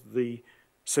of the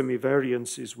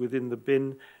semivariances within the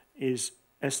bin is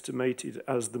estimated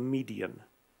as the median.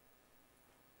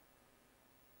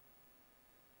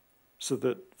 so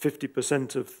that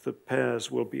 50% of the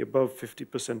pairs will be above,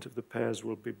 50% of the pairs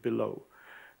will be below.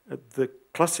 The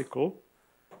classical,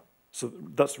 so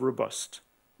that's robust.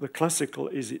 The classical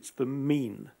is it's the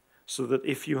mean, so that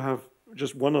if you have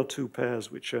just one or two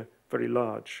pairs which are very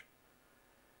large,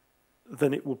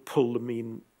 then it will pull the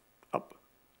mean up.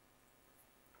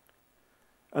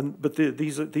 But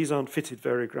these aren't fitted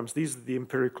variograms. These are the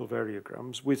empirical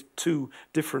variograms with two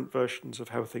different versions of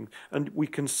how things. And we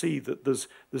can see that there's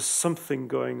something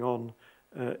going on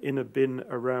in a bin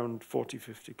around 40,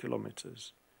 50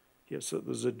 kilometers. Here, so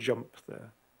there's a jump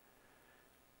there.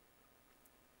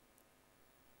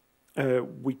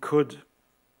 We could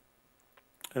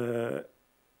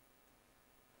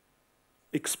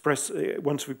express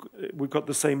once we've got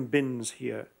the same bins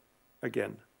here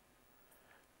again.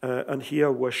 And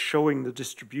here we're showing the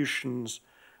distributions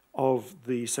of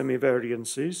the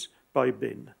semivariances by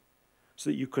bin.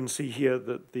 So that you can see here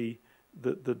that the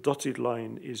dotted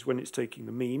line is when it's taking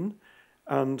the mean,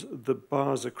 and the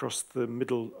bars across the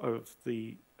middle of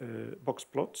the box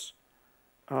plots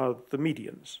are the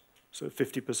medians. So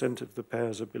 50% of the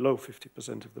pairs are below,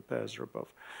 50% of the pairs are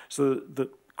above. So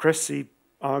the Cressy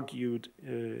argued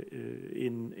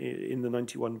in the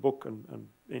 91 book and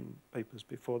in papers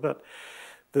before that,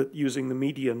 that using the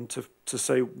median to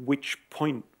say which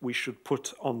point we should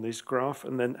put on this graph,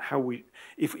 and then how we,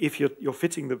 if you're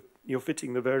fitting the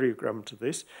variogram to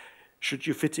this, should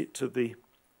you fit it to the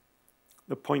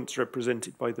points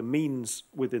represented by the means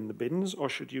within the bins, or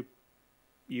should you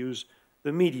use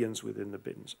the medians within the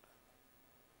bins?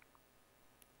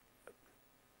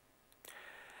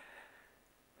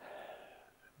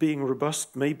 Being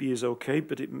robust maybe is okay,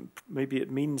 but maybe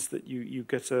it means that you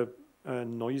get a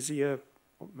noisier,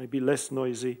 or maybe less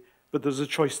noisy, but there's a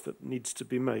choice that needs to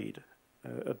be made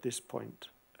at this point.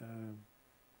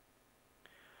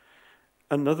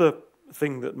 Another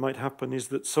thing that might happen is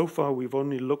that so far we've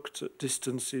only looked at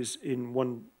distances in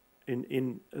what's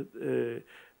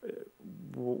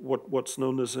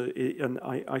known as an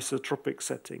isotropic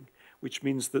setting, which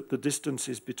means that the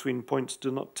distances between points do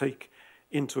not take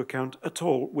into account at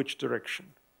all which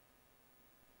direction.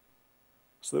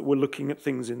 So that we're looking at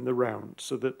things in the round,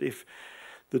 so that if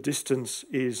the distance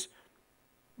is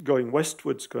going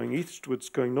westwards, going eastwards,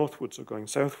 going northwards, or going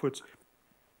southwards,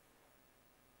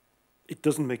 it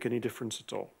doesn't make any difference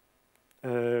at all.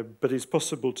 But it's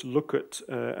possible to look at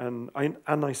an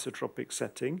anisotropic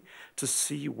setting to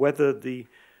see whether the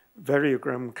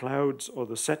variogram clouds or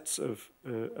the sets of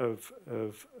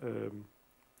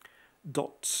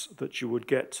dots that you would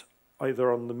get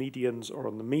either on the medians or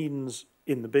on the means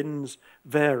in the bins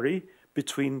vary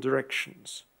between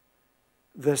directions.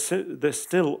 They're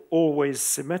still always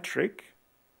symmetric.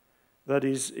 That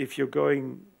is, if you're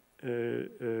going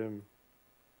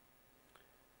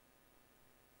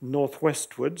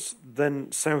northwestwards,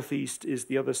 then southeast is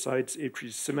the other side, it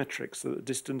is symmetric, so the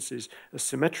distances are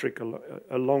symmetric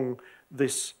along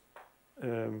this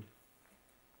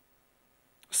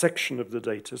section of the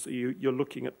data. So you're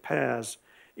looking at pairs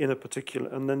in a particular,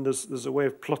 and then there's a way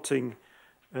of plotting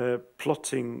an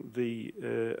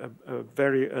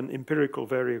empirical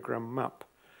variogram map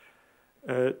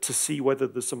to see whether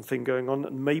there's something going on,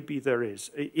 and maybe there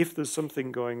is. If there's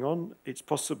something going on, it's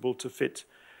possible to fit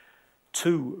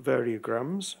two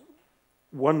variograms,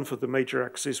 one for the major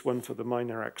axis, one for the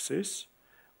minor axis,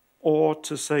 or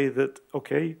to say that,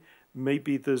 okay,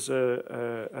 maybe there's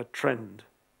a trend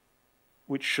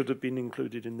which should have been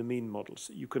included in the mean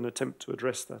models. You can attempt to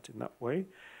address that in that way.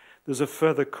 There's a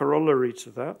further corollary to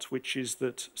that, which is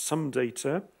that some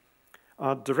data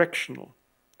are directional.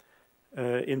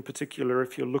 In particular,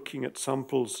 if you're looking at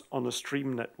samples on a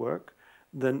stream network,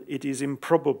 then it is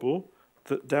improbable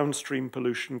that downstream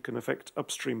pollution can affect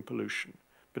upstream pollution.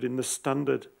 But in the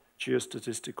standard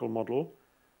geostatistical model,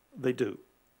 they do.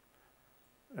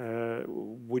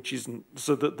 Which isn't,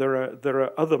 so that there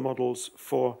are other models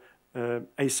for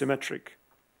asymmetric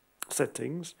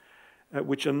settings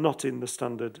which are not in the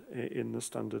standard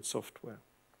software.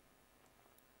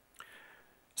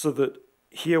 So that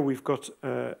here we've got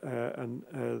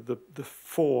the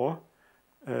four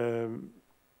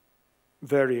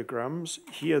variograms.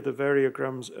 Here the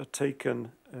variograms are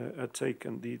taken.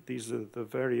 These are the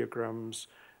variograms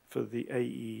for the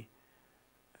AE.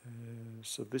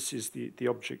 So this is the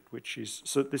object, which is,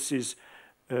 so this is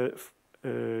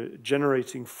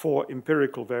generating four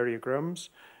empirical variograms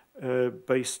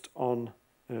based on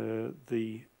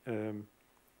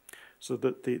so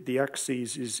that the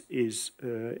axes is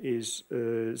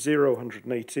 0,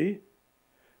 180,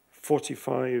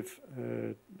 45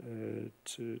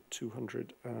 to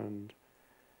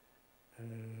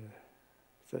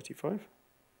 235.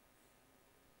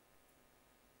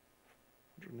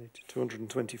 180,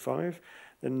 225,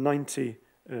 then 90,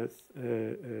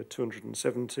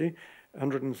 270,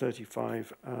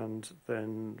 135, and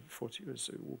then 40,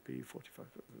 so it will be 45,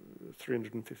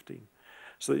 315.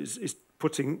 So it's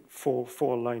putting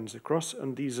four lines across,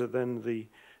 and these are then the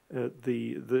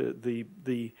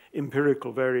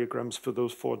empirical variograms for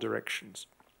those four directions.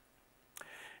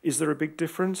 Is there a big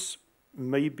difference?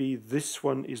 Maybe this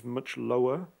one is much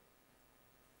lower.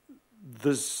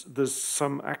 There's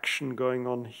some action going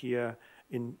on here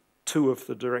in two of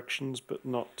the directions, but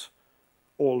not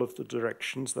all of the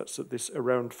directions. That's at this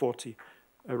around 40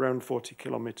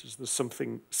 kilometers. There's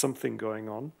something going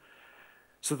on.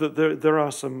 So that there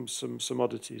are some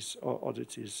oddities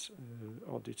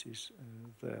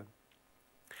there.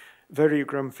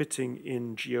 Variogram fitting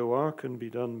in GOR can be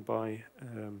done by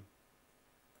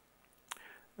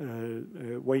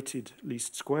weighted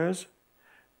least squares.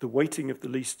 The weighting of the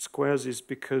least squares is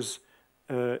because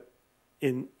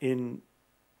in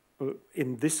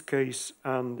this case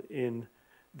and in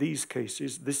these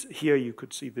cases, here you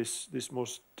could see this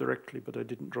most directly, but I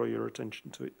didn't draw your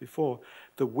attention to it before.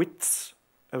 The widths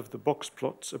of the box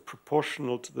plots are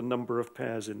proportional to the number of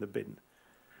pairs in the bin.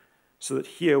 So that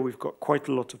here we've got quite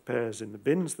a lot of pairs in the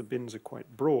bins are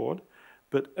quite broad,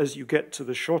 but as you get to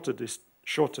the shorter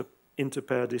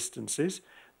interpair distances,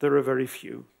 there are very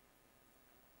few.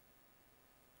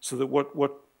 So that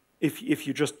if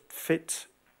you just fit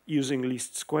using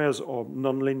least squares or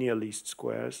nonlinear least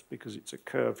squares, because it's a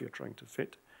curve you're trying to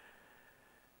fit,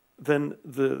 then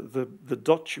the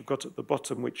dot you've got at the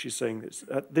bottom, which is saying this,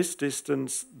 at this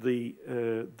distance the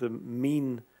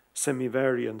mean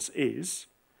semivariance is,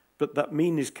 but that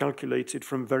mean is calculated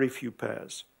from very few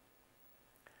pairs.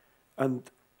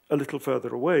 And a little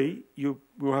further away, you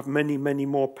will have many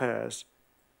more pairs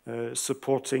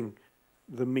supporting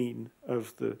the mean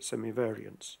of the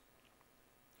semivariance.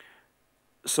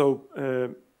 So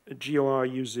GOR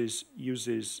uses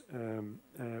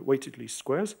weighted least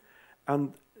squares,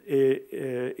 and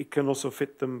it can also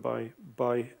fit them by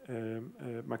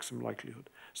maximum likelihood.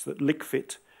 So that lick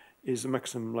fit is a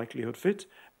maximum likelihood fit,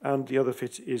 and the other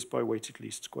fit is by weighted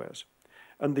least squares.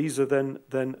 And these are then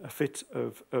a fit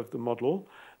of the model.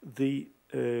 The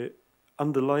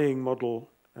underlying model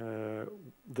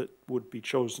that would be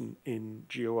chosen in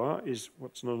GOR is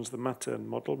what's known as the Mattern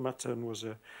model. Mattern was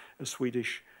a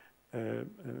Swedish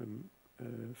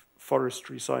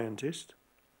forestry scientist.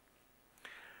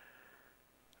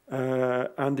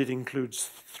 And it includes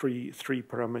three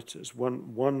parameters.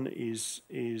 One is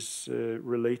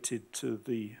related to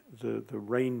the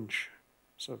range.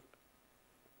 So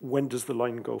when does the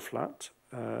line go flat?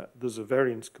 There's a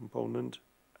variance component.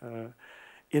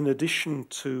 In addition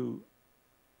to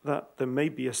that, there may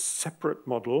be a separate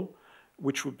model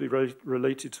which would be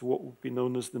related to what would be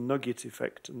known as the nugget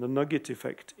effect. And the nugget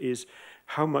effect is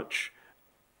how much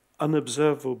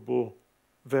unobservable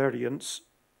variance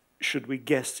should we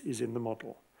guess is in the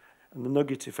model. And the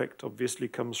nugget effect obviously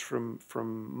comes from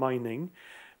mining,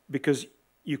 because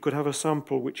you could have a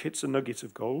sample which hits a nugget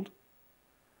of gold,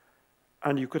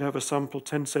 and you could have a sample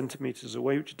 10 centimeters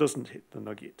away which doesn't hit the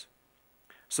nugget.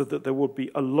 So that there would be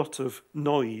a lot of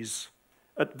noise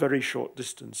at very short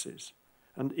distances.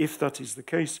 And if that is the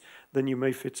case, then you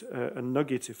may fit a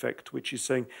nugget effect, which is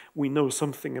saying we know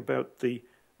something about the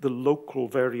local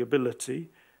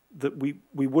variability that we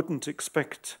wouldn't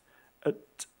expect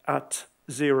at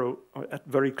zero, or at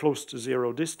very close to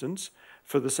zero distance,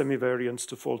 for the semivariance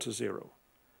to fall to zero.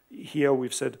 Here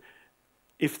we've said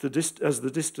if as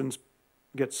the distance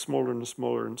gets smaller and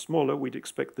smaller and smaller, we'd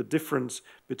expect the difference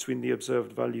between the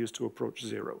observed values to approach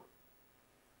zero,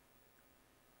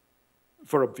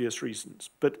 for obvious reasons.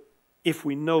 But if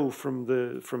we know from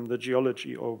the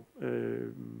geology or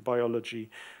biology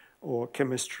or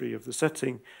chemistry of the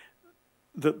setting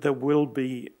that there will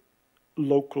be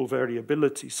local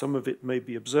variability, some of it may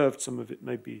be observed, some of it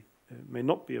may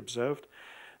not be observed,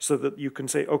 so that you can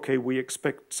say, okay, we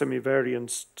expect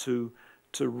semivariance to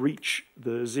reach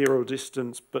the zero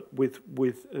distance, but with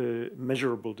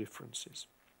measurable differences.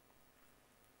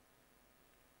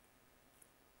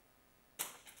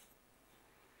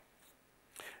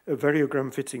 A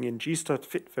variogram fitting in GSTAT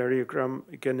fit variogram,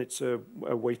 again, it's a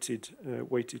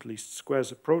weighted least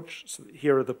squares approach. So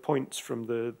here are the points from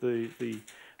the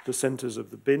centers of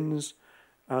the bins,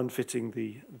 and fitting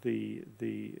the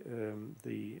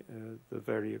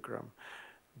variogram.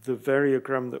 The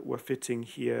variogram that we're fitting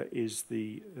here is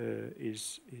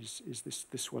this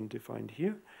one defined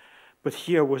here. But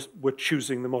here we're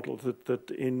choosing the model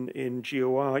that in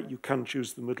GOR you can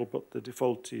choose the middle, but the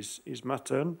default is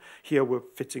Mattern. Here we're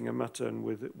fitting a Mattern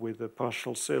with a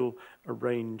partial sill, a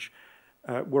range,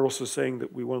 We're also saying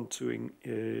that we want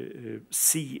to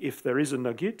see if there is a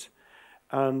nugget,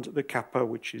 and the kappa,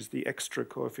 which is the extra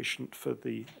coefficient for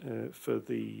the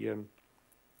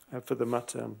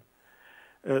Mattern.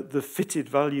 The fitted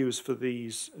values for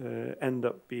these end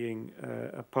up being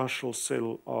a partial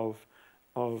CIL of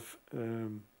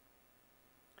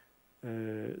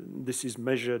this is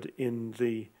measured in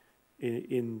the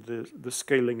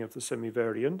scaling of the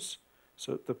semivariance.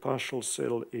 So the partial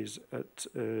CIL is at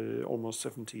almost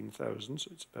 17,000, so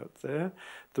it's about there.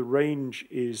 The range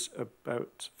is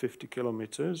about 50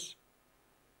 kilometers.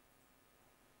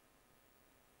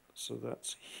 So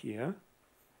that's here.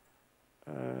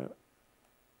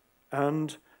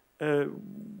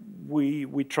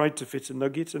 We tried to fit a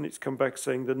nugget, and it's come back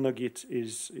saying the nugget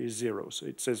is 0. So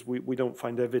it says we don't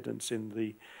find evidence in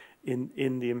the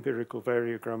empirical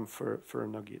variogram for a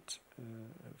nugget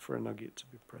to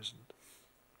be present.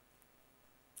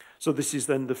 So this is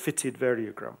then the fitted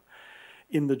variogram.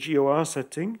 In the GOR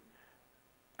setting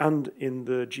and in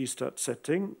the GSTAT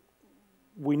setting,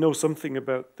 we know something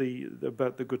about the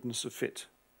goodness of fit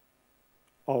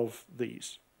of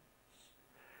these.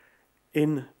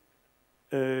 In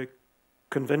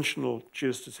conventional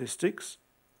geostatistics,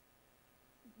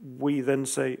 we then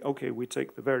say, okay, we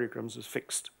take the variograms as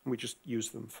fixed, and we just use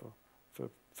them for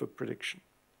prediction.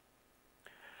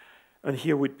 And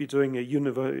here we'd be doing a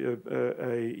universal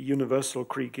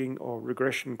Kriging or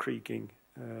regression Kriging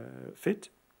fit.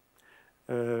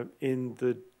 In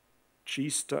the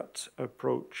GSTAT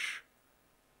approach,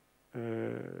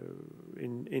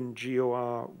 in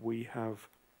GOR, we have,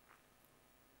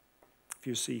 if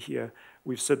you see here,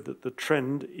 we've said that the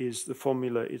trend is the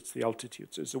formula, it's the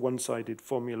altitude. So it's a one-sided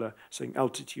formula saying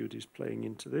altitude is playing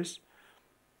into this.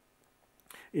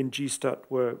 In GSTAT,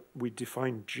 where we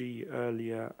defined G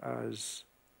earlier as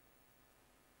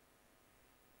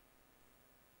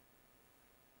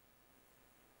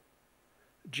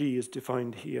G is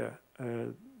defined here.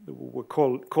 We're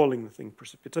calling the thing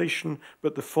precipitation,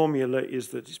 but the formula is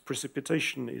that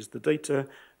precipitation is the data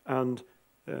and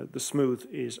the smooth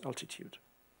is altitude.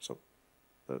 So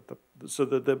so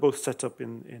that they're both set up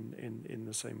in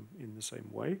the same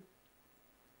way.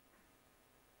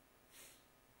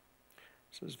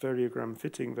 So it's variogram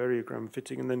fitting,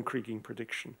 and then Kriging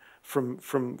prediction from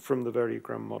the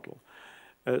variogram model.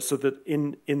 So that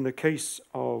in the case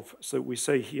of, so we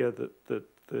say here that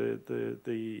the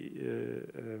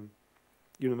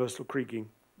universal Kriging,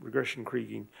 regression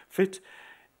Kriging fit.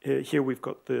 Here we've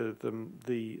got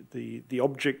the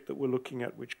object that we're looking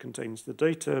at, which contains the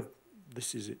data.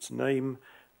 This is its name,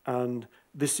 and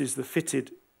this is the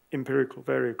fitted empirical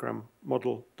variogram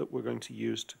model that we're going to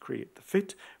use to create the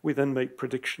fit. We then make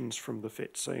predictions from the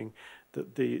fit, saying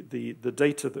that the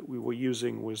data that we were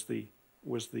using was the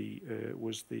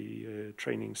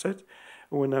training set,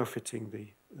 and we're now fitting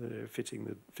the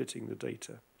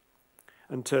data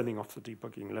and turning off the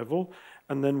debugging level,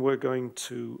 and then we're going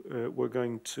to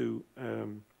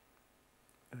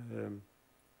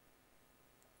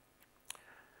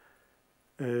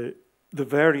the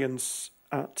variance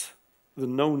at the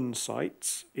known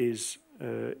sites is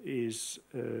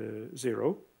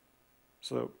 0.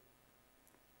 So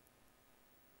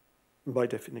by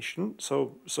definition,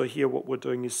 so here what we're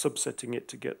doing is subsetting it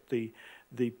to get the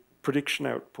prediction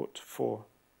output for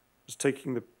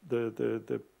taking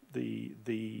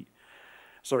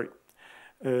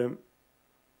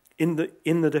in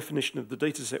the definition of the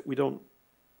data set, we don't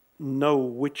know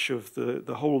which of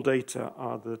the whole data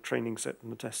are the training set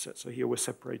and the test set. So here we're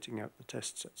separating out the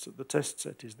test set. So the test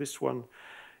set is this one.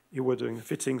 Here we're doing the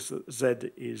fittings.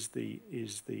 Z is the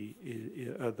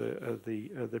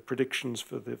predictions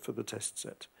for the test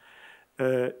set.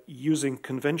 Using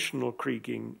conventional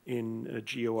Kriging in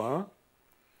GOR,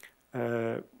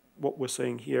 what we're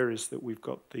saying here is that we've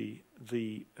got the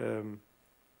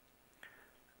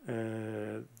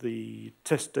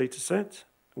test data set.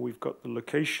 We've got the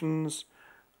locations,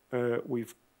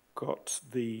 we've got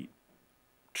the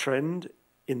trend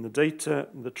in the data,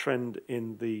 the trend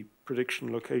in the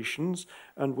prediction locations,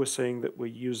 and we're saying that we're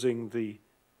using the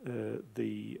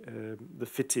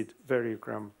fitted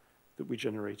variogram that we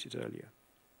generated earlier.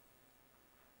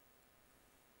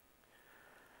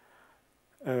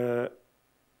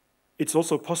 It's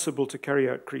also possible to carry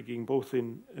out Kriging both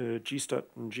in GSTAT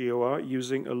and GOR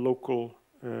using a local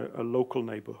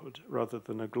neighborhood rather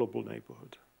than a global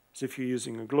neighborhood. So if you're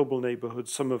using a global neighborhood,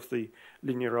 some of the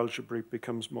linear algebra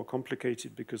becomes more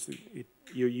complicated because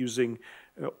you're using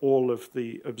all of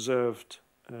the observed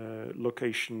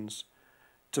locations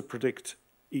to predict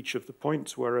each of the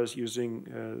points, whereas using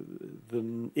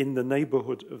in the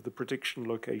neighborhood of the prediction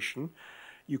location,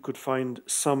 you could find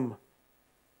some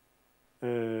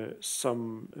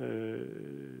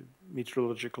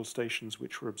meteorological stations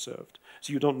which were observed.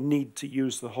 So you don't need to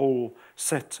use the whole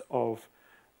set of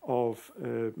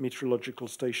meteorological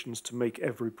stations to make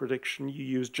every prediction. You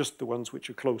use just the ones which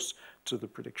are close to the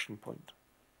prediction point.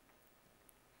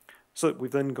 So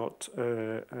we've then got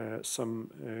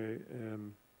some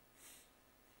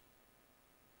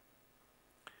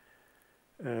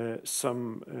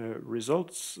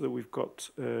results that we've got.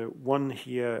 One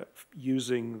here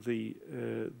using the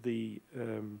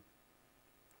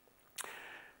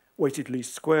weighted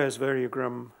least squares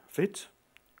variogram fit.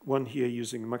 One here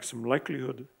using maximum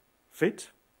likelihood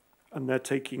fit, and they're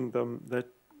taking them.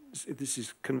 This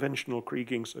is conventional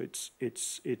kriging, so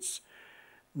it's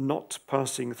not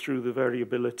passing through the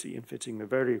variability in fitting the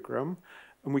variogram,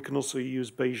 and we can also use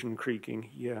Bayesian kriging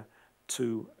here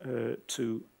to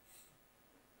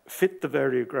fit the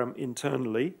variogram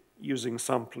internally using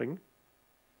sampling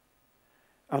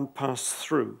and pass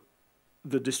through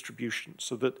the distribution,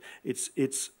 so that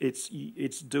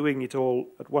it's doing it all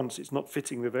at once. It's not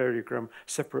fitting the variogram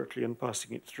separately and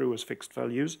passing it through as fixed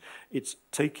values. It's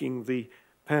taking the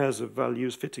pairs of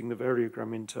values, fitting the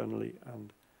variogram internally,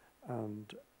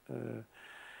 and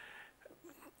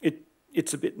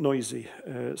it's a bit noisy,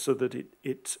 so that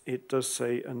it does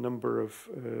say a number of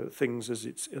things as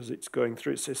it's going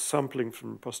through. It says sampling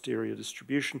from posterior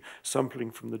distribution, sampling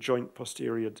from the joint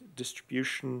posterior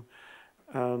distribution,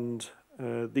 and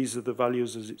these are the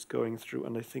values as it's going through.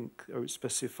 And I think I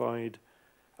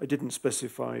didn't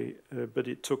specify, but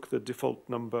it took the default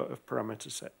number of parameter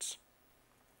sets.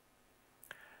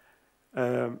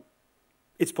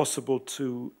 It's possible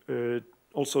to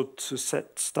also to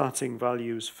set starting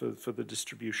values for the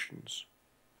distributions.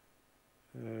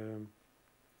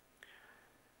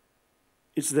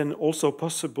 It's then also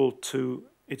possible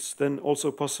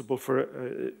for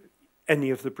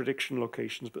any of the prediction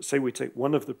locations. But say we take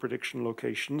one of the prediction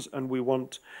locations and we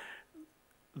want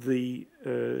the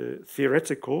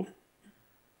theoretical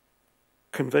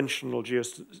conventional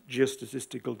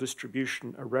geostatistical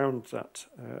distribution around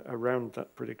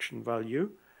that prediction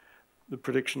value, the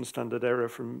prediction standard error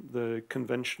from the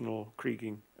conventional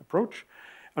kriging approach.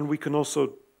 And we can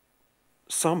also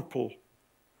sample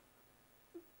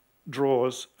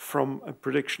draws from a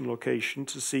prediction location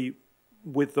to see,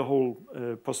 with the whole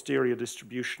posterior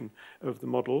distribution of the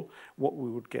model, what we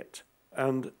would get.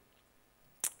 And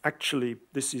actually,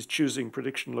 this is choosing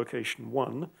prediction location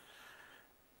 1.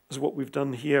 So what we've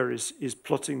done here is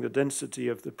plotting the density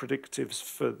of the predictives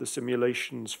for the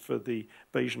simulations for the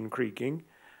Bayesian kriging.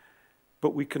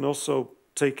 But we can also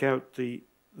take out the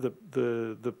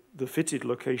fitted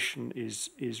location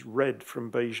is red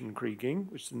from Bayesian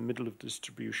kriging, which is in the middle of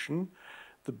distribution.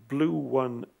 The blue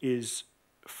one is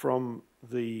from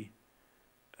the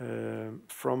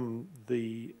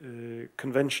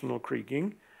conventional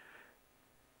kriging.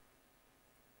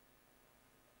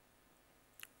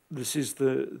 This is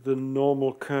the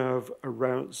normal curve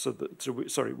around.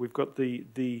 Sorry, we've got the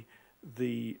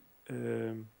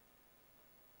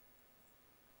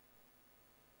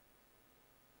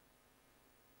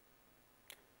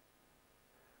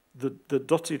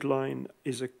dotted line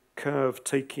is a curve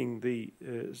taking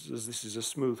as this is a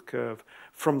smooth curve,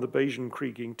 from the Bayesian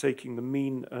kriging, taking the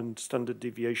mean and standard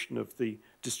deviation of the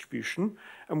distribution.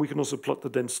 And we can also plot the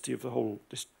density of the whole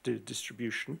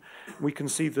distribution. We can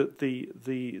see that the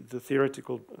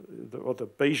theoretical, or the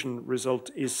Bayesian result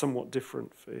is somewhat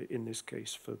different in this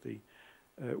case for the,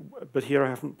 but here I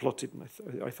haven't plotted, and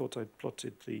I thought I'd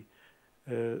plotted the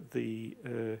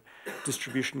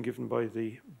distribution given by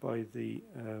the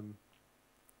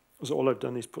so all I've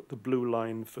done is put the blue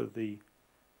line for the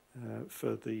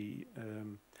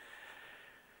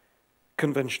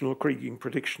conventional kriging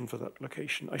prediction for that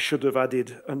location. I should have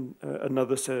added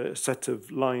another set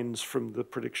of lines from the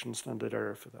prediction standard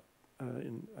error for that.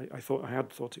 I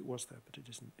had thought it was there, but it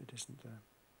isn't there.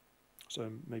 So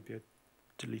maybe I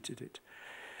deleted it.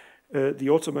 The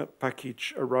automap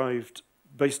package arrived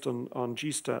based on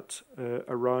GStat,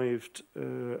 arrived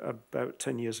about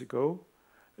 10 years ago.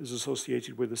 Is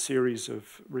associated with a series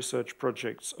of research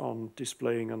projects on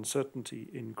displaying uncertainty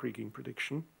in kriging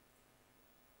prediction.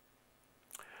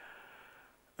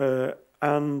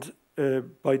 And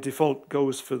by default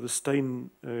goes for the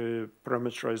stain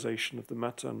parameterization of the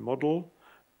Matan model,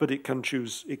 but it can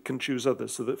choose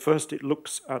others. So that first it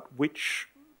looks at which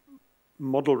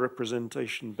model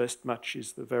representation best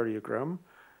matches the variogram,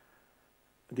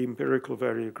 the empirical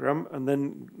variogram, and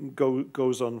then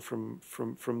goes on from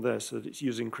there. So that it's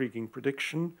using kriging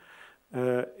prediction.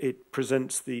 It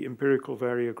presents the empirical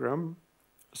variogram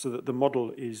so that the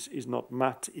model is not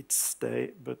mat, it's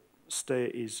stay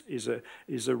is a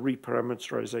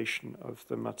reparameterization of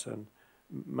the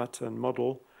Mattern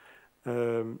model.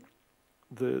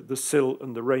 The sill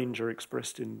and the range are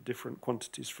expressed in different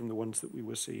quantities from the ones that we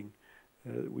were seeing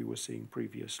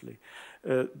previously.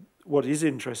 What is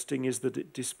interesting is that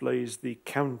it displays the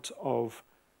count of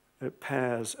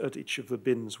pairs at each of the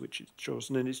bins which it's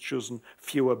chosen, and it's chosen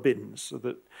fewer bins, so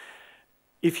that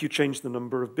if you change the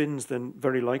number of bins, then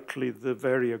very likely the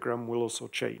variogram will also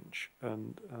change.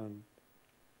 And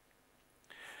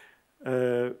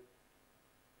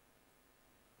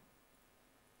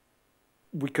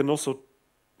we can also,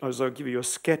 as I'll give you a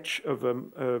sketch of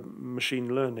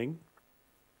machine learning.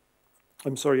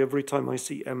 I'm sorry, every time I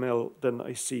see ML, then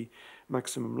I see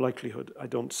maximum likelihood. I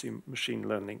don't see machine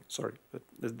learning, sorry, but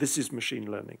this is machine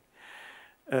learning.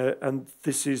 And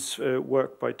this is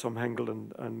work by Tom Hengel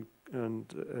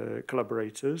and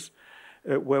collaborators,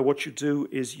 where what you do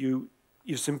is you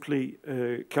simply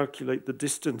calculate the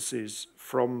distances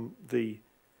from the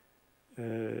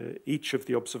each of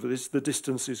the observations, the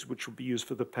distances which will be used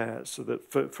for the pairs, so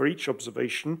that for each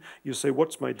observation, you say,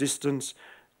 what's my distance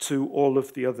to all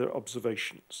of the other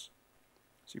observations?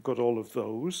 So you've got all of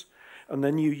those, and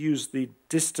then you use the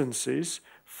distances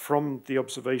from the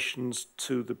observations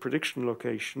to the prediction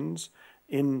locations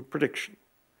in prediction.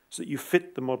 So you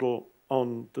fit the model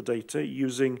on the data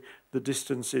using the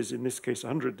distances, in this case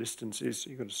 100 distances,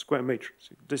 you've got a square matrix,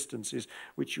 distances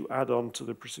which you add on to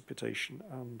the precipitation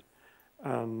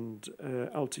and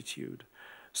altitude,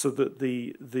 so that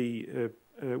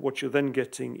what you're then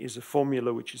getting is a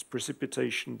formula which is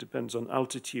precipitation depends on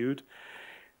altitude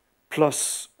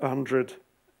plus 100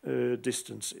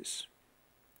 distances.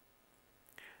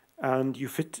 And you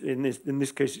fit, in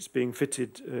this case it's being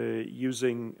fitted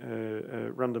using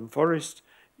random forest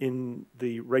in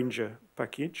the Ranger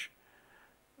package.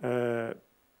 So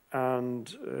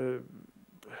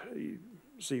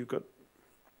you've got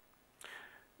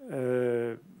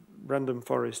random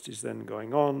forest is then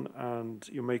going on, and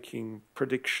you're making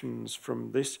predictions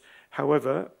from this.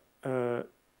 However,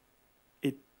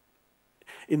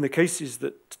 in the cases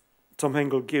that Tom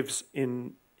Hengel gives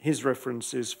in his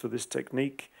references for this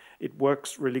technique, it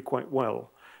works really quite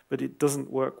well, but it doesn't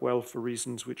work well for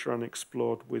reasons which are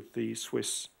unexplored with the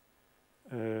Swiss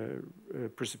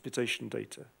precipitation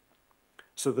data.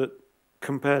 So that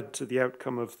compared to the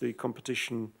outcome of the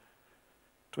competition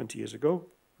 20 years ago,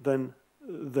 then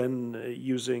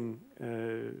using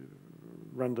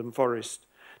random forest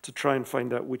to try and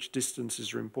find out which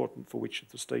distances are important for which of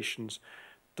the stations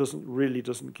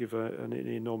doesn't give an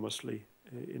enormously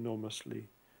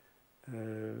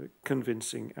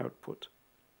convincing output.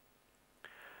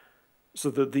 So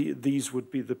that these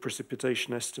would be the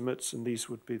precipitation estimates, and these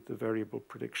would be the variable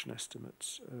prediction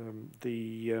estimates.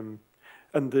 The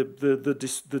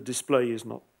display is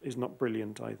not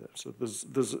brilliant either. So there's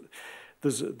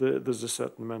a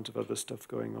certain amount of other stuff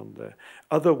going on there.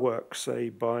 Other work, say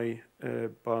by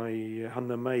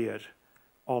Hanna Meyer,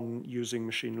 on using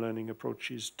machine learning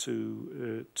approaches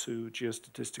to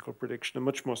geostatistical prediction are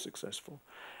much more successful,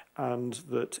 and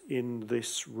that in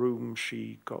this room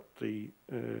she got the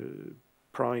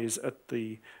prize at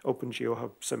the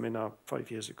OpenGeoHub seminar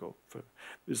 5 years ago.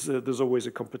 There's always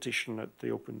a competition at the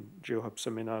OpenGeoHub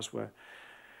seminars where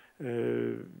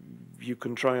you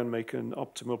can try and make an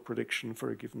optimal prediction for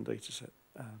a given data set.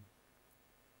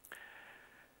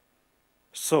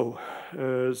 So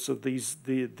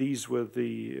these were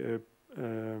the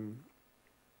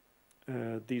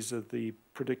these are the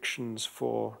predictions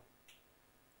for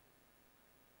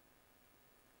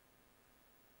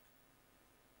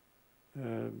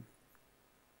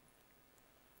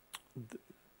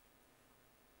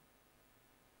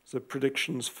the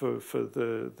predictions for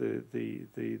the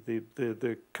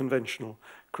conventional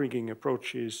kriging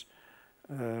approaches.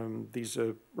 These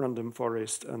are random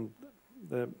forest, and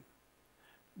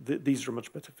these are a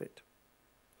much better fit.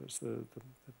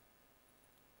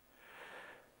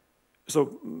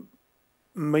 So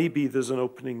maybe there's an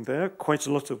opening there. Quite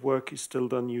a lot of work is still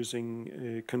done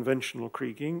using conventional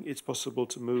kriging. It's possible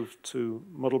to move to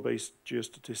model-based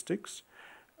geostatistics,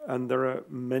 and there are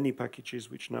many packages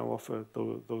which now offer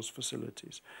those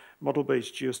facilities.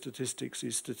 Model-based geostatistics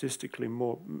is statistically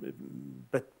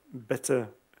better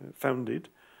founded,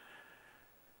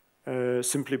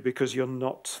 simply because you're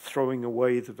not throwing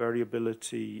away the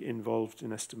variability involved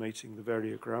in estimating the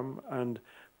variogram, and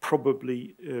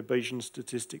probably Bayesian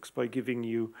statistics, by giving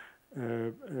you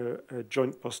a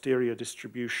joint posterior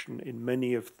distribution in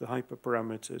many of the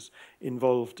hyperparameters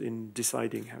involved in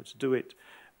deciding how to do it,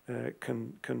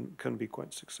 can be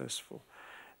quite successful.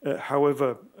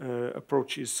 However,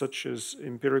 approaches such as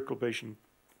empirical Bayesian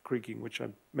kriging, which I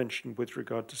mentioned with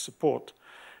regard to support,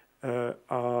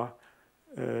 are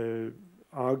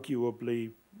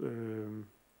arguably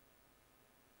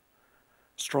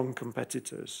strong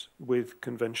competitors with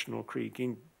conventional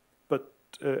kriging, but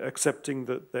accepting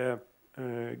that they're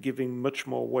giving much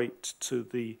more weight to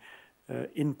the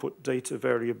input data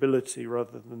variability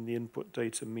rather than the input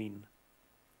data mean.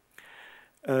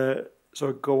 So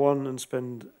I'll go on and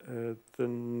spend the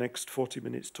next 40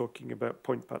 minutes talking about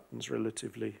point patterns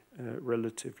relatively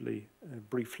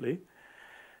briefly.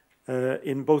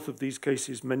 In both of these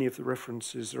cases, many of the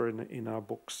references are in our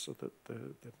books, so that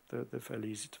they're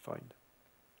fairly easy to find.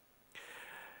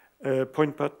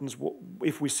 Point patterns,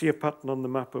 if we see a pattern on the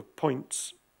map of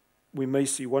points, we may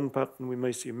see one pattern, we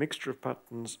may see a mixture of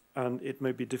patterns, and it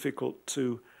may be difficult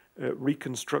to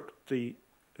reconstruct the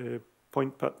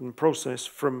point pattern process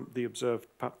from the observed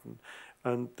pattern.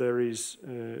 And there is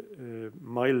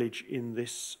mileage in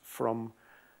this from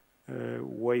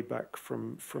way back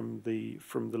from the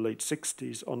late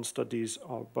 60s on studies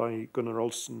by Gunnar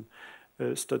Olsen,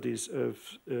 studies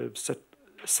of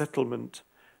settlement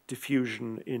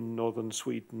diffusion in northern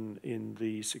Sweden in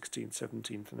the 16th,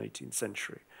 17th, and 18th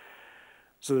century.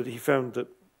 So that he found that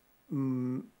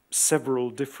several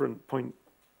different point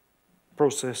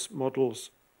process models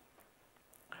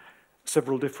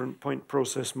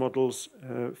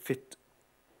fit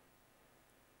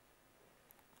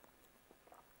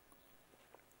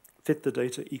the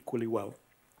data equally well.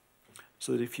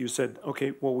 So that if you said,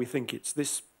 okay, well, we think it's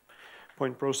this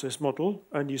point process model,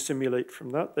 and you simulate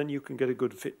from that, then you can get a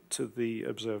good fit to the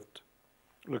observed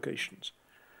locations.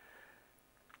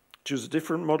 Choose a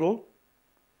different model,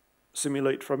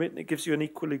 simulate from it, and it gives you an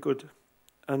equally good,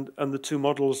 and the two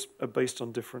models are based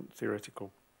on different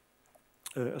theoretical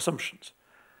assumptions.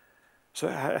 So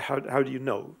how do you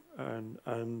know?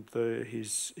 And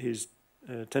his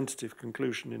tentative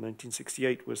conclusion in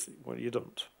 1968 was, well, you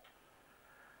don't.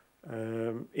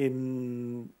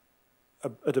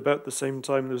 At about the same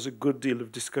time, there was a good deal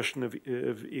of discussion of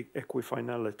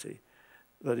equifinality.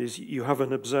 That is, you have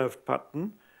an observed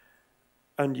pattern,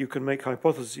 and you can make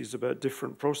hypotheses about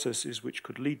different processes which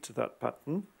could lead to that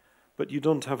pattern, but you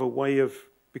don't have a way of,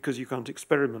 because you can't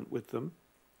experiment with them,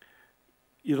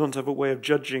 you don't have a way of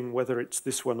judging whether it's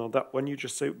this one or that one. You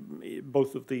just say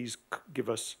both of these give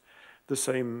us the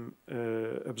same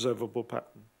observable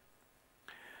pattern.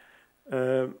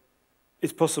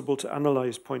 It's possible to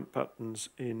analyze point patterns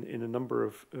in a number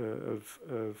of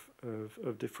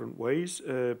different ways.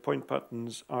 Point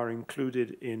patterns are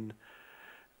included in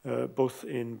both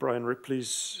in Brian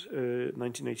Ripley's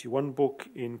 1981 book,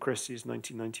 in Cressy's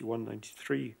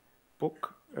 1991-93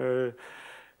 book.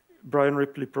 Brian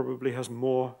Ripley probably has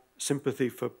more sympathy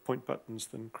for point patterns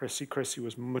than Cressy. Cressy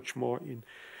was much more in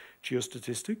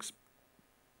geostatistics.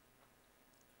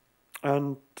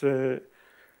 And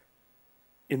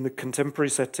in the contemporary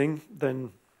setting,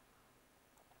 then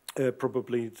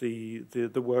probably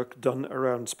the work done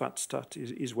around SpatStat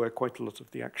is where quite a lot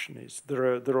of the action is.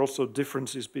 There are also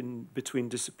differences between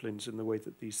disciplines in the way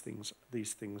that these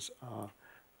things are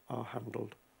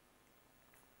handled.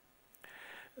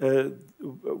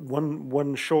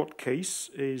 One short case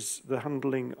is the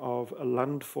handling of a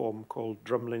landform called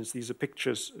drumlins. These are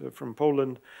pictures from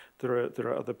Poland. There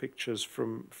are other pictures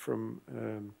from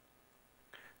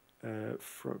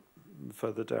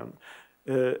further down.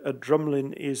 A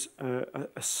drumlin is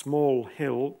a small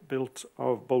hill built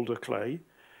of boulder clay,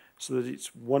 so that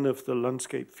it's one of the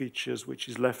landscape features which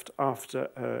is left after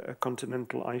a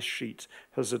continental ice sheet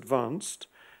has advanced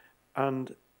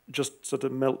and just sort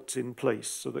of melts in place,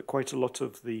 so that quite a lot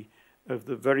of the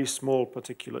very small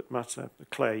particulate matter, the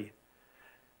clay,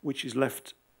 which is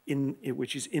left in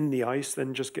the ice,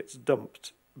 then just gets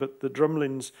dumped. But the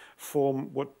drumlins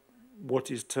form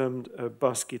what is termed a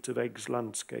basket of eggs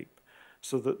landscape,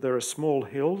 so that there are small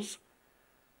hills,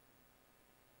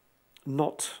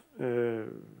 not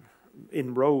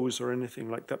in rows or anything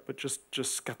like that, but just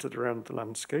scattered around the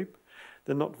landscape.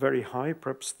 They're not very high.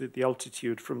 Perhaps the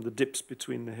altitude from the dips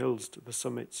between the hills to the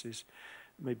summits is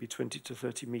maybe 20 to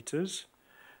 30 meters.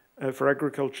 For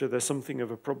agriculture, there's something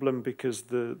of a problem because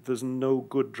there's no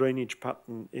good drainage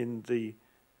pattern in the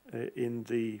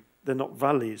they're not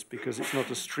valleys because it's not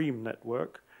a stream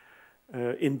network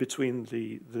in between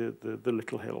the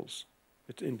little hills,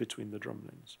 in between the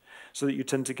drumlins. So that you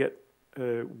tend to get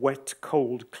wet,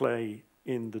 cold clay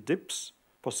in the dips,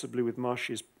 possibly with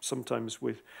marshes, sometimes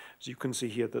with, as you can see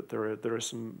here, that there are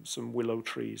some willow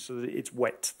trees, so that it's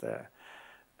wet there.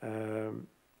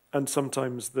 And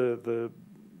sometimes there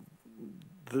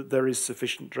is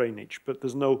sufficient drainage, but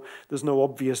there's no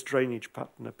obvious drainage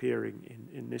pattern appearing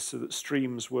in this, so that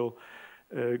streams will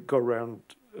go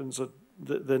around, and so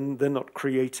then they're not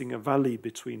creating a valley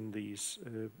between these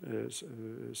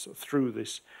so through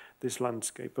this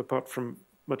landscape, apart from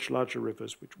much larger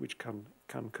rivers which can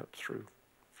cut through.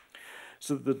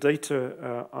 So the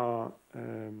data are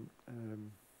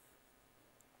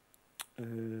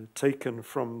taken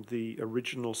from the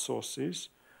original sources.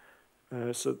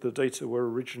 So the data were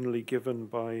originally given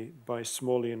by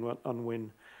Smalley and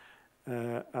Unwin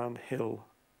and Hill.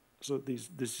 So this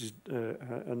is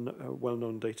a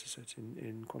well-known data set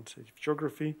in quantitative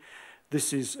geography.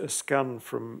 This is a scan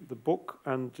from the book,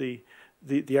 and the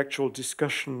actual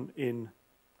discussion in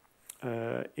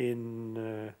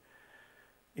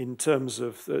terms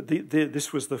of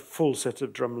this was the full set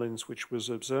of drumlins which was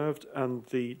observed, and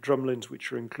the drumlins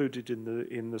which are included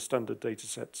in the standard data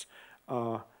sets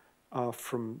are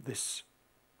from this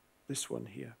one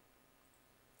here.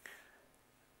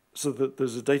 So that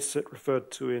there's a data set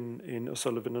referred to in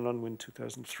O'Sullivan and Unwin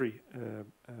 2003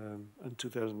 and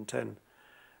 2010,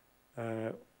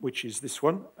 which is this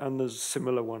one, and there's a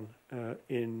similar one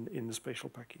in the spatial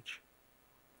package.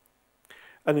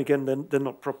 And again, they're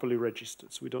not properly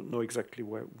registered, so we don't know exactly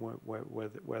where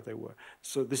they were.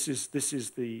 So this is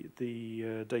the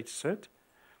data set.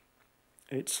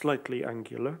 It's slightly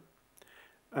angular,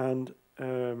 and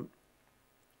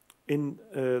in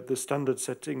the standard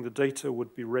setting, the data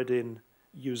would be read in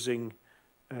using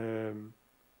in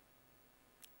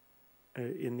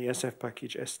the SF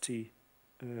package st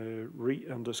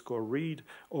 _read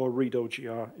or read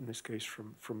OGR, in this case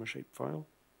from a shapefile.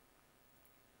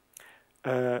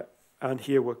 And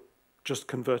here we're just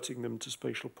converting them to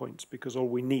spatial points, because all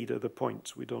we need are the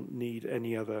points. We don't need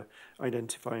any other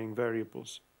identifying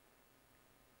variables.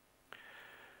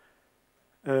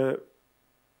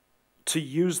 To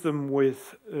use them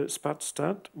with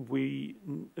SpatStat, we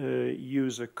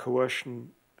use a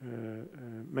coercion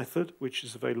method, which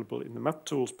is available in the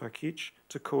MapTools package,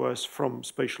 to coerce from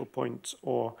spatial points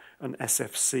or an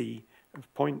SFC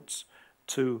of points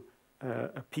to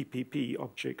a PPP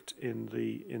object in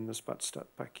the SpatStat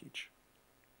package.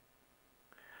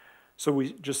 So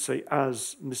we just say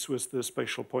as, and this was the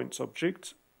spatial points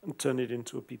object, and turn it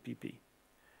into a PPP.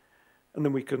 And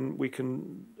then we can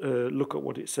look at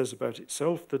what it says about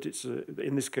itself. That it's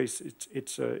in this case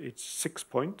it's 6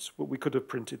 points, but we could have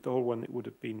printed the whole one. It would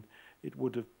have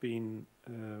been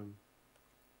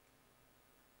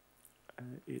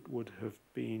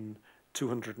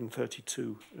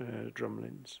 232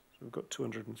 drumlins. So we've got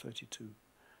 232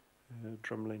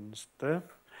 drumlins there,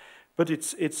 but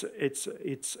it's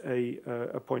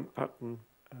a point pattern.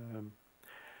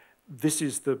 This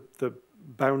is the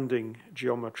bounding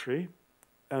geometry.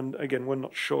 And again, we're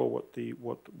not sure what the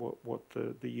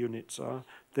units are.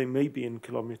 They may be in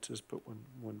kilometers, but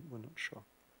we're not sure.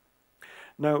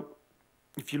 Now,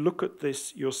 if you look at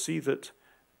this, you'll see that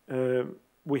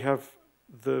we have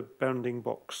the bounding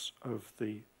box of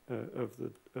the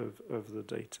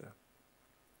data.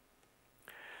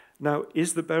 Now,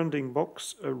 is the bounding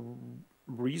box a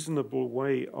reasonable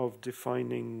way of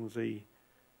defining the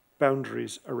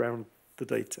boundaries around the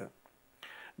data?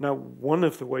 Now, one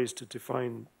of the ways to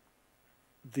define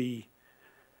the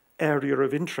area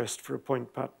of interest for a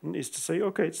point pattern is to say,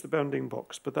 okay, it's the bounding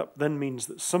box, but that then means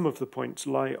that some of the points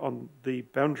lie on the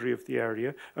boundary of the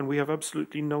area, and we have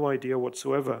absolutely no idea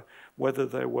whatsoever whether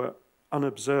there were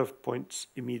unobserved points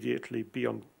immediately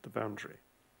beyond the boundary.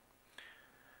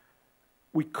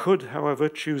 We could, however,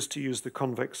 choose to use the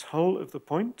convex hull of the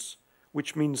points,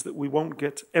 which means that we won't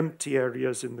get empty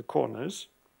areas in the corners.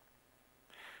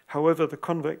 However, the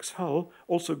convex hull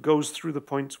also goes through the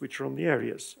points which are on the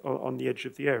areas, or on the edge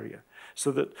of the area,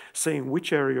 so that saying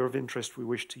which area of interest we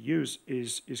wish to use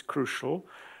is crucial.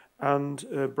 And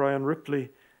Brian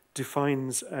Ripley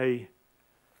defines a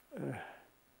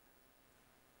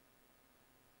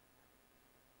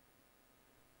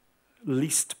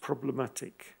least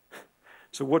problematic.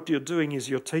 So what you're doing is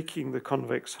you're taking the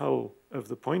convex hull of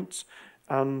the points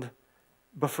and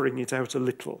buffering it out a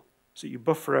little. So you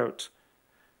buffer out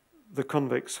the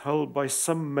convex hull by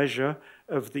some measure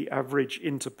of the average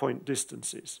interpoint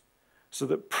distances. So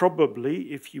that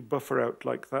probably if you buffer out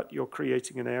like that, you're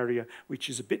creating an area which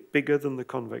is a bit bigger than the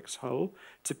convex hull.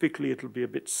 Typically it'll be a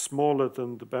bit smaller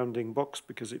than the bounding box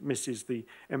because it misses the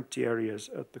empty areas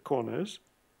at the corners.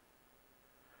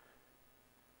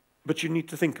 But you need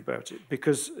to think about it,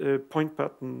 because point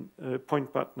pattern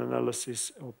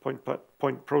analysis or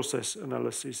point process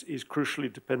analysis is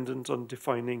crucially dependent on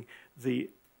defining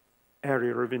the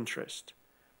area of interest,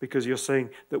 because you're saying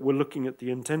that we're looking at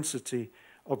the intensity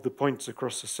of the points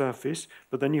across the surface,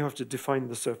 but then you have to define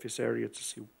the surface area to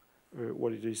see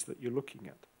what it is that you're looking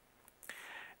at.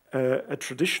 A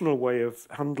traditional way of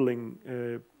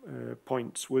handling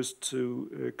points was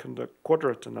to conduct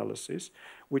quadrat analysis,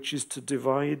 which is to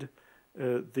divide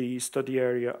the study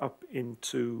area up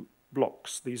into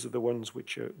blocks. These are the ones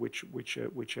which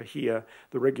are here,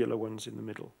 the regular ones in the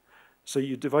middle. So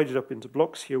you divide it up into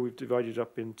blocks. Here we've divided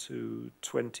up into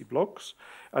 20 blocks,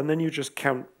 and then you just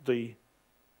count the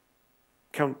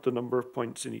number of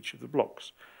points in each of the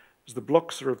blocks. As the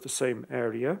blocks are of the same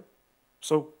area,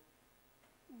 so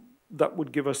that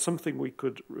would give us something we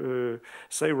could,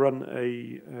 say, run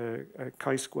a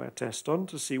chi-square test on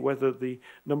to see whether the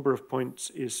number of points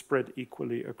is spread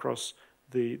equally across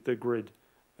the grid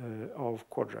of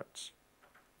quadrats.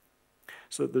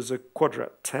 So there's a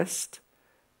quadrat test,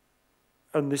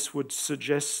 and this would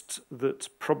suggest that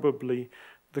probably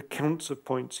the counts of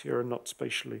points here are not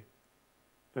spatially,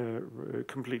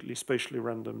 completely spatially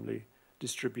randomly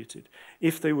distributed.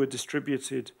 If they were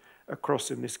distributed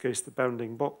across, in this case, the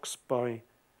bounding box by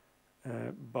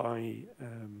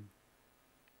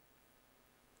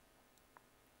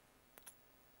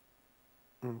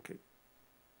okay.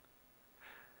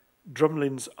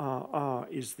 Drumlin's RR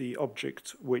is the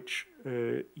object which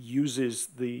uses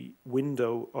the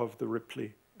window of the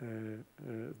Ripley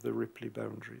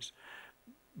boundaries.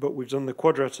 But we've done the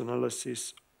quadrat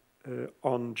analysis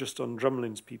just on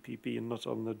Drumlin's PPP and not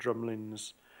on the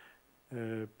Drumlin's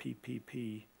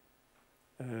PPP,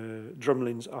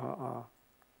 Drumlin's RR.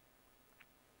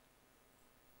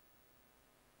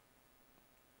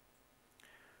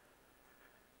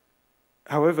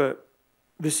 However,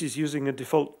 this is using a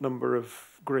default number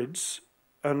of grids,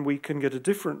 and we can get a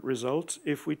different result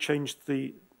if we change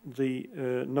the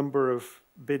number of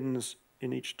bins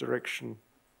in each direction.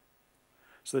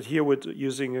 So that here we're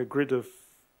using a grid of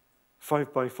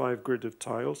 5 by 5 grid of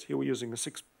tiles. Here we're using a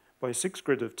 6 by 6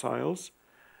 grid of tiles,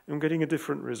 and we're getting a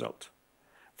different result.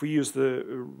 If we use the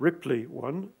Ripley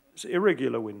one, it's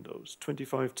irregular windows,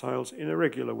 25 tiles in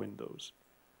irregular windows.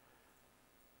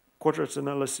 Quadrat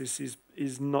analysis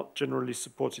is not generally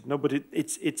supported. No, but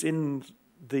it's in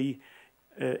the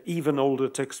even older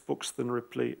textbooks than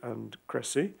Ripley and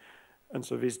Cressy, and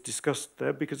so it's discussed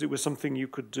there because it was something you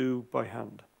could do by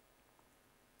hand.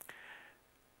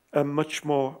 A much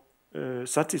more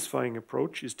satisfying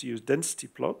approach is to use density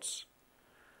plots.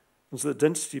 And so the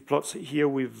density plots, here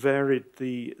we've varied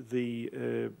the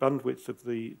bandwidth of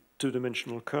the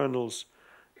two-dimensional kernels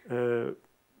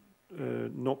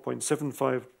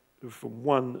 0.75 from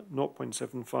 1,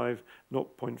 0.75,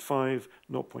 0.5,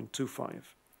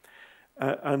 0.25.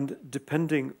 And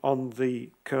depending on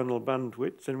the kernel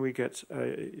bandwidth, then we get,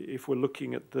 if we're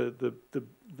looking at the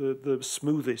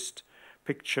smoothest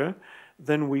picture,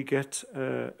 then we get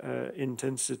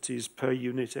intensities per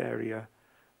unit area,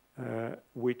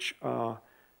 which are,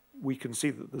 we can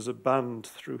see that there's a band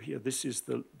through here. This is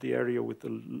the area with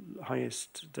the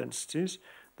highest densities.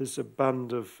 There's a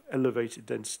band of elevated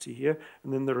density here,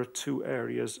 and then there are two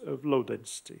areas of low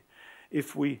density.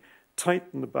 If we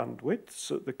tighten the bandwidth,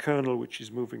 so the kernel which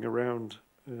is moving around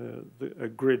a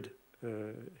grid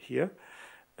here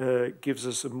gives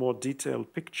us a more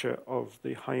detailed picture of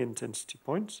the high intensity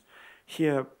points.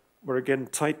 Here we're again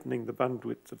tightening the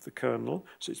bandwidth of the kernel,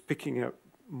 so it's picking out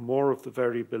more of the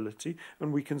variability,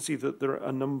 and we can see that there are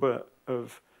a number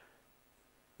of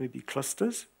maybe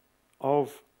clusters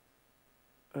of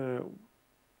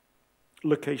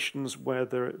locations where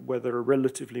there are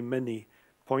relatively many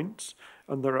points,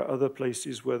 and there are other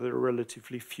places where there are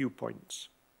relatively few points.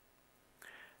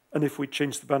 And if we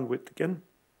change the bandwidth again,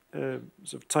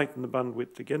 sort of tighten the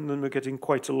bandwidth again, then we're getting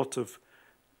quite a lot of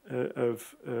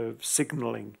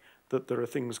signaling that there are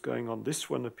things going on. This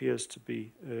one appears to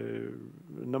be a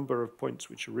number of points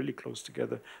which are really close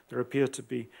together. There appear to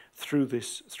be through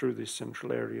this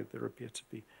central area. There appear to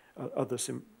be other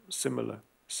similar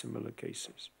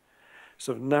cases.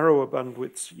 So narrower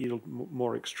bandwidths yield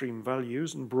more extreme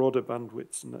values, and broader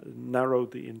bandwidths narrow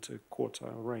the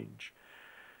interquartile range.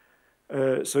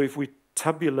 So if we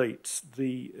tabulate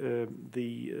the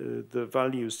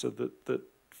values so that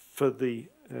for the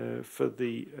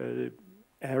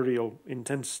areal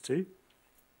intensity,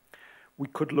 we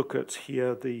could look at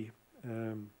here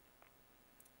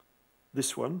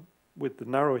this one with the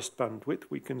narrowest bandwidth.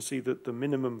 We can see that the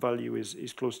minimum value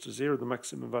is close to 0, the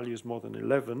maximum value is more than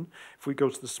 11. If we go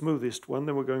to the smoothest one,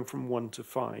 then we're going from 1 to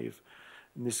 5.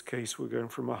 In this case, we're going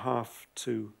from 0.5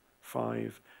 to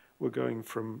 5. We're going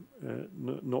from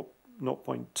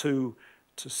 0.2 to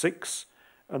 6.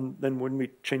 And then when we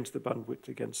change the bandwidth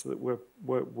again, so that we're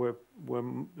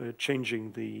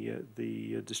changing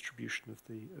the distribution of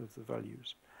the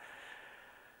values.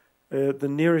 The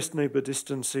nearest neighbor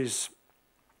distances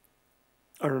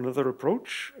are another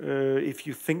approach. If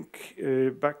you think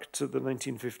back to the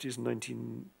 1950s and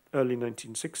early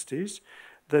 1960s,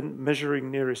 then measuring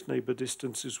nearest neighbor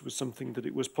distances was something that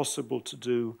it was possible to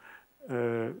do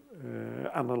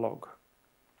analog.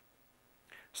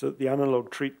 So the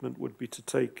analog treatment would be to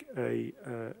take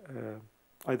either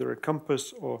a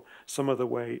compass or some other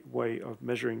way of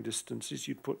measuring distances.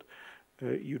 You'd put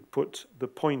the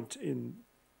point in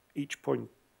each point.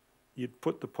 You'd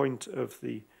put the point of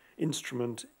the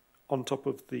instrument on top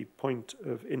of the point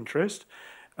of interest,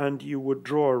 and you would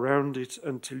draw around it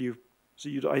until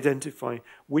you'd identify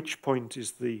which point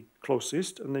is the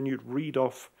closest, and then you'd read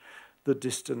off the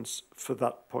distance for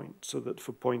that point, so that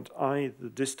for point I, the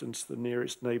distance to the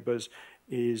nearest neighbors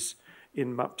is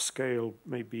in map scale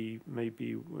maybe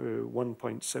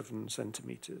 1.7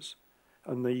 centimeters,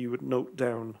 and then you would note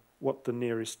down what the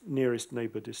nearest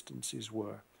neighbor distances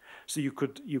were. So you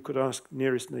could ask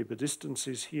nearest neighbor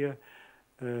distances here.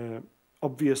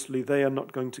 Obviously, they are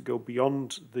not going to go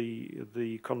beyond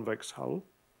the convex hull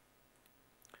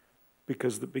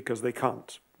because they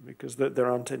can't, because there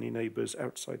aren't any neighbors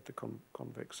outside the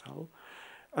convex hull.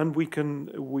 And we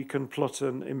can plot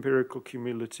an empirical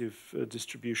cumulative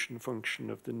distribution function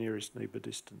of the nearest neighbor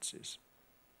distances.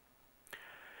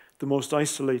 The most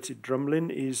isolated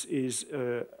drumlin is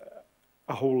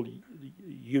a whole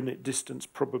unit distance,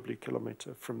 probably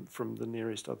kilometer, from the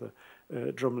nearest other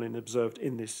drumlin observed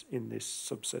in this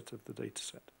subset of the data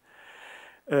set.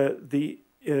 The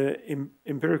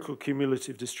empirical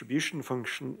cumulative distribution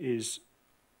function is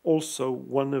also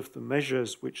one of the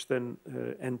measures which then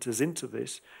enters into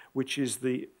this, which is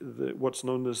the what's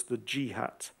known as the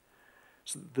G-hat.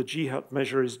 So the G-hat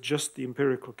measure is just the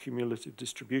empirical cumulative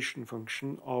distribution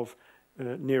function of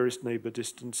nearest neighbor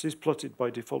distances, plotted by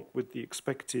default with the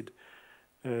expected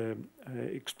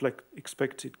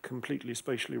completely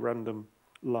spatially random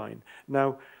line.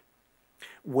 Now,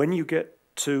 when you get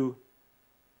to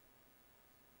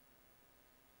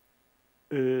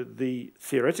the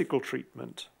theoretical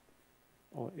treatment,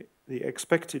 or the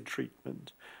expected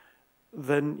treatment,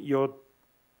 then you're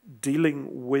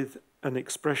dealing with an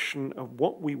expression of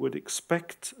what we would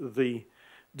expect the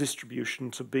distribution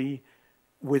to be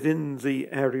within the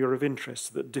area of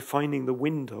interest, that defining the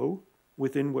window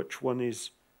within which one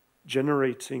is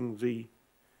generating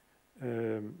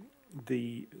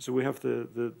so we have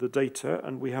the data,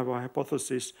 and we have a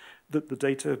hypothesis that the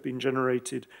data have been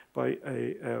generated by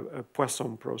a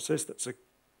Poisson process that's a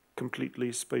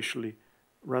completely spatially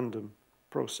random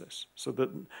process, so that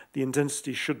the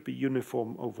intensity should be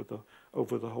uniform over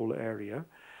the whole area.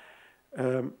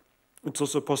 It's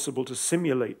also possible to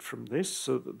simulate from this,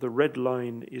 so that the red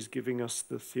line is giving us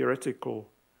the theoretical,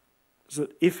 so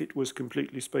that if it was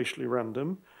completely spatially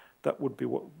random, that would be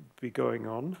what would be going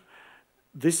on.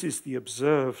 This is the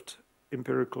observed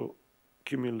empirical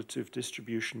cumulative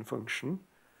distribution function.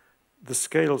 The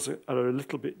scales are a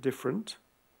little bit different.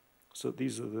 So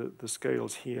these are the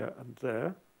scales here and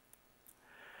there.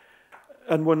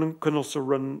 And one can also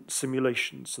run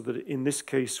simulations, so that in this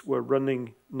case we're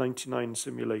running 99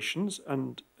 simulations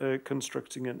and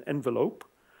constructing an envelope,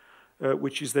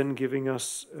 which is then giving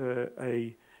us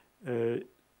a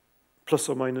plus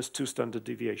or minus 2 standard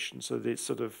deviations. So it's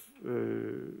sort of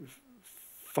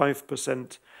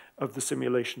 5% of the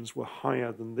simulations were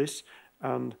higher than this,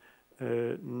 and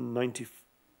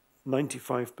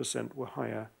 95% were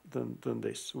higher than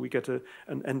this. So we get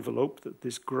an envelope that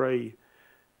this grey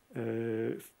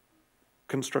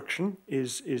construction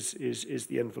is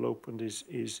the envelope, and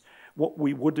is what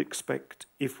we would expect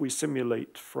if we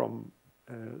simulate from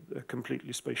a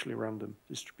completely spatially random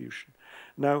distribution.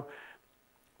 Now,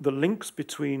 the links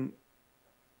between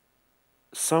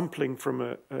sampling from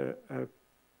a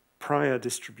prior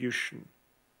distribution,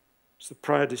 so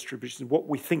prior distribution is what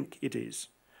we think it is,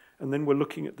 and then we're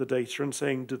looking at the data and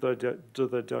saying, do they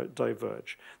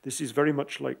diverge? This is very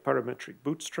much like parametric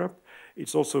bootstrap.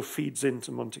 It also feeds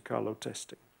into Monte Carlo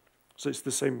testing. So it's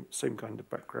the same kind of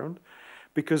background,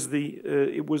 because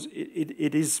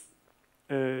it is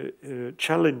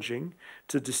challenging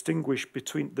to distinguish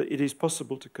between, it is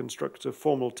possible to construct a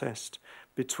formal test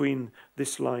between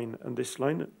this line and this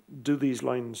line. Do these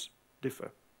lines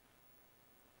differ?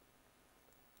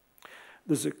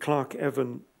 There's a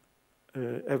Clark-Evans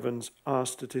R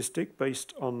statistic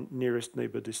based on nearest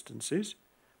neighbor distances,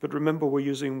 but remember we're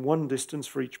using one distance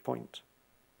for each point.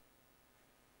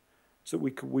 So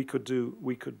we could do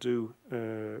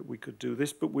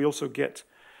this, but we also get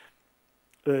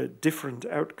different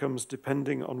outcomes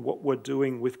depending on what we're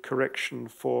doing with correction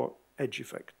for edge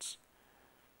effects.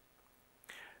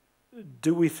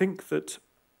 Do we think that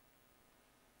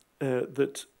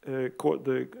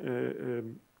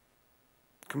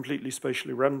completely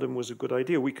spatially random was a good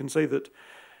idea. We can say that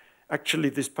actually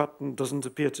this pattern doesn't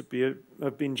appear to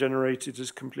have been generated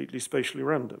as completely spatially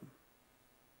random.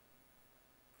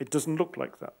 It doesn't look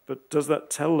like that, but does that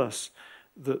tell us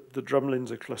that the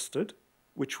drumlins are clustered,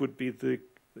 which would be the,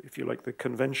 if you like, the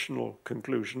conventional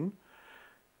conclusion,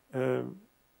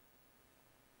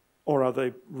 or are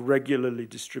they regularly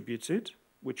distributed,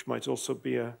 which might also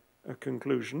be a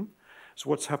conclusion. So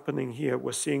what's happening here,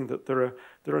 we're seeing that there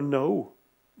are no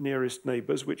nearest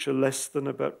neighbors which are less than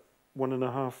about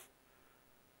 1.5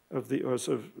 of the, or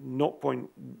sort of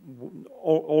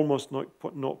almost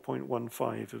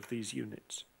 0.15 of these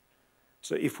units.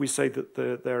 So if we say that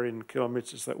they're in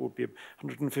kilometers, that would be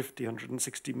 150,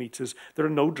 160 meters. There are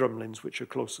no drumlins which are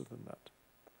closer than that.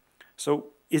 So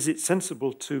is it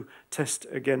sensible to test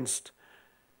against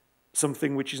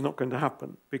something which is not going to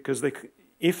happen? Because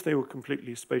if they were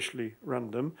completely spatially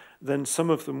random, then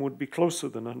some of them would be closer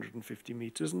than 150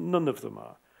 meters, and none of them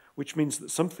are, which means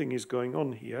that something is going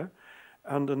on here.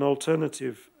 And an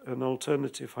alternative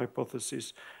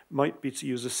hypothesis might be to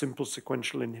use a simple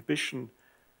sequential inhibition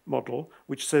model,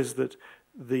 which says that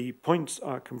the points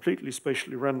are completely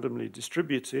spatially randomly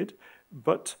distributed,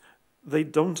 but they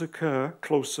don't occur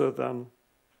closer than,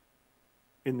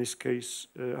 in this case,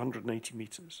 180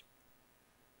 meters.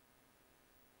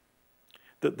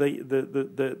 That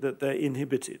they're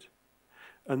inhibited.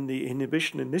 And the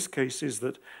inhibition in this case is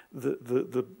that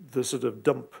the sort of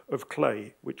dump of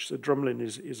clay, which the drumlin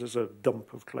is as a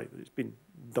dump of clay, that it's been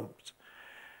dumped.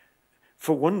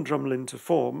 For one drumlin to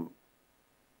form,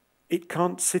 it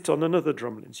can't sit on another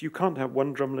drumlin. So you can't have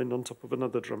one drumlin on top of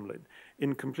another drumlin.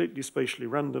 In completely spatially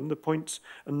random, the points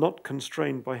are not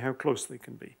constrained by how close they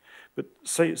can be. But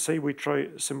say we try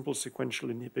simple sequential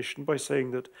inhibition by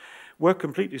saying that we're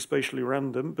completely spatially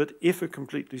random, but if a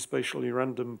completely spatially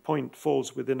random point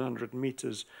falls within 100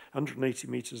 meters, 180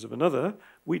 meters of another,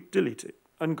 we delete it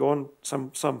and go on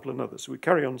sample another. So we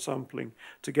carry on sampling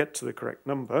to get to the correct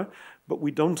number, but we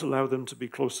don't allow them to be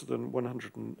closer than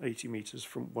 180 meters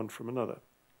from one from another.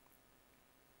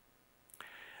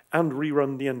 And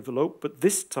rerun the envelope, but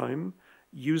this time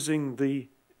using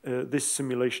this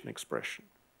simulation expression.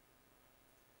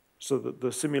 So that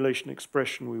the simulation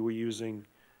expression we were using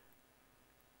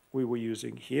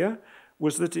here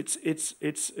was that it's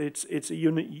a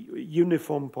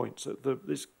uniform point. So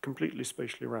it's completely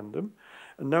spatially random.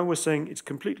 And now we're saying it's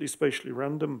completely spatially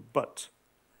random, but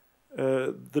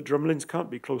the drumlins can't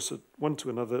be closer one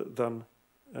to another than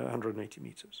 180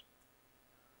 meters.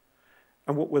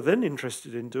 And what we're then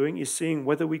interested in doing is seeing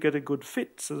whether we get a good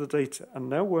fit to the data. And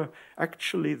now we're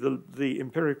actually the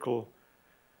empirical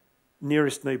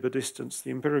nearest neighbor distance, the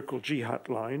empirical g-hat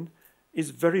line, is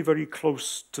very, very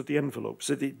close to the envelope.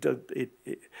 So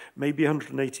maybe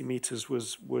 180 meters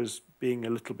was being a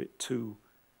little bit too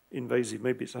invasive.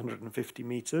 Maybe it's 150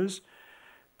 meters.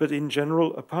 But in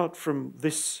general, apart from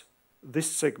this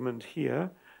segment here,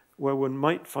 where one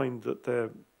might find that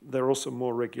they're also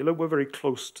more regular, we're very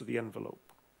close to the envelope.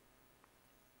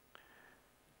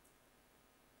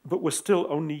 But we're still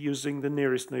only using the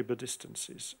nearest neighbor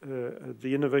distances.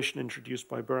 The innovation introduced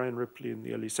by Brian Ripley in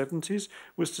the early 70s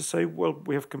was to say, well,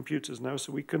 we have computers now,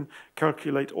 so we can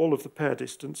calculate all of the pair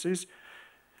distances.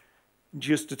 In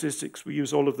geostatistics, we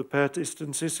use all of the pair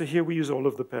distances, so here we use all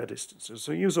of the pair distances.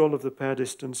 So use all of the pair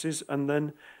distances and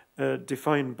then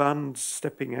define bands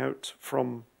stepping out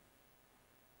from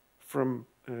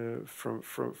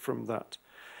that.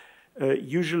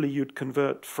 Usually you'd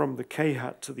convert from the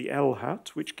k-hat to the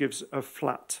l-hat, which gives a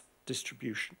flat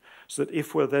distribution. So that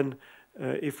if we're then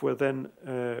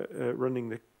running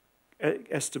the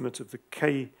estimate of the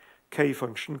k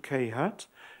function, k-hat,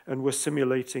 and we're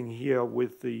simulating here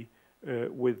with the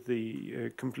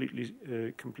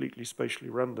completely spatially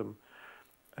random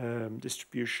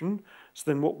distribution, so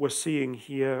then what we're seeing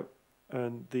here,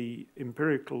 and the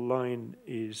empirical line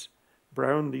is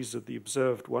brown, these are the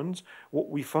observed ones. What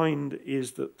we find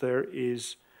is that there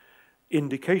is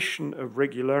indication of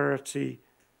regularity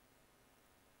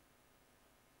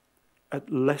at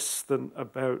less than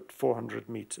about 400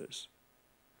 meters.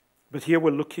 But here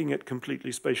we're looking at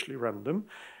completely spatially random.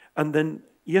 And then,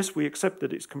 yes, we accept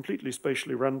that it's completely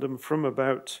spatially random from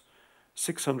about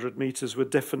 600 meters, where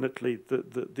definitely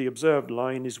the observed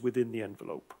line is within the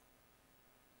envelope.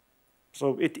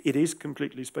 So it is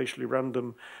completely spatially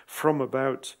random from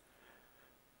about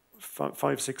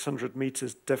 500-600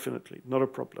 meters, definitely, not a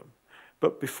problem.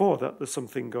 But before that, there's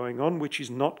something going on which is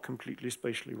not completely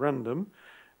spatially random.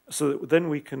 So that then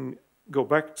we can go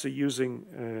back to using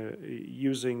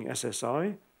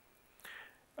SSI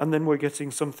And then we're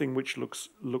getting something which looks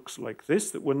like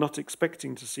this, that we're not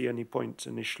expecting to see any points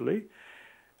initially.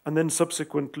 And then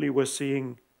subsequently we're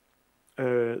seeing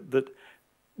that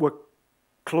we're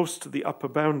close to the upper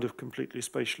bound of completely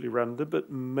spatially random, but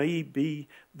maybe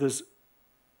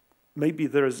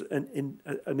there is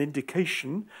an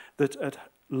indication that at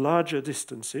larger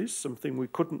distances, something we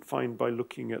couldn't find by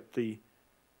looking at the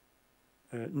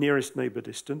nearest neighbor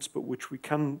distance, but which we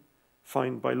can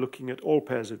find by looking at all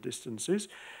pairs of distances,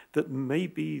 that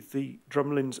maybe the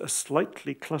drumlins are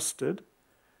slightly clustered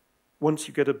once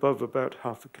you get above about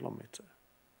 0.5 kilometer.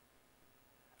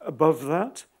 Above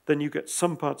that, then you get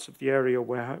some parts of the area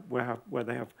where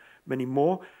they have many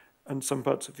more, and some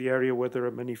parts of the area where there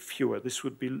are many fewer. This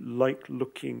would be like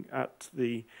looking at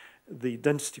the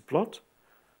density plot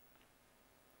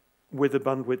with a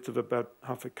bandwidth of about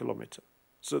 0.5 kilometer.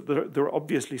 So there are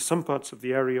obviously some parts of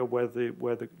the area where the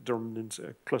drumlins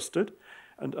are clustered,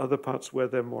 and other parts where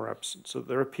they're more absent. So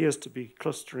there appears to be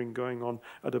clustering going on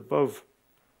at above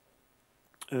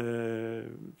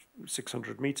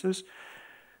 600 meters.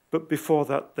 But before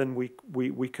that, then we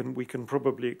can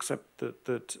probably accept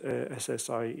that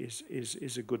SSI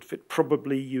is a good fit,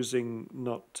 probably using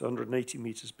not 180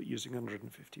 meters, but using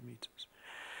 150 meters.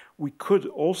 We could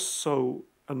also,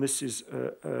 and this is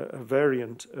a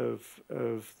variant of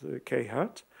the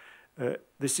K-hat,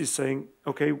 this is saying,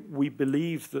 okay, we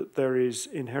believe that there is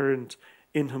inherent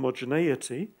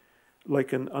inhomogeneity,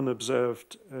 like an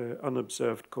unobserved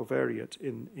covariate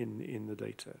in the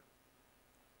data.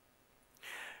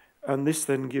 And this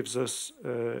then gives us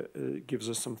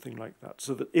something like that.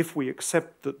 So that if we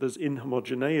accept that there's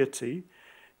inhomogeneity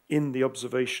in the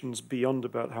observations beyond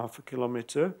about 0.5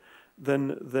 kilometer,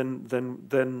 then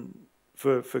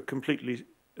for completely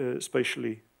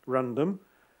spatially random,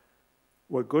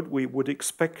 we're good. We would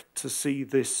expect to see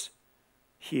this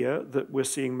here, that we're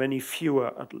seeing many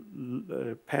fewer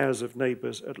pairs of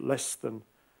neighbors at less than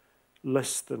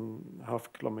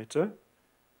 0.5 kilometer.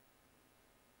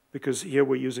 Because here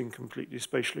we're using completely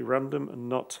spatially random and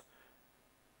not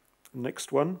the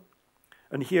next one.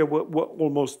 And here we're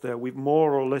almost there. We've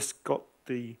more or less got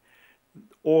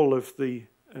all of the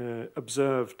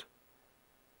observed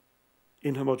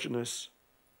inhomogeneous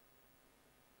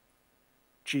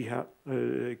G-hat,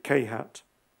 K-hat,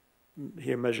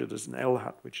 here measured as an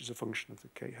L-hat, which is a function of the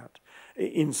K-hat,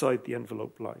 inside the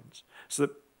envelope lines. So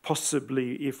that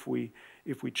possibly if we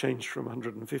change from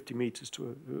 150 meters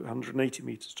to 180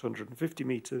 meters to 150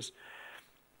 meters,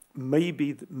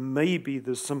 maybe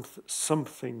there's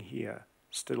something here,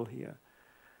 still here.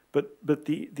 But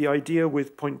the idea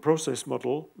with point process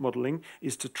modeling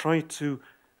is to try to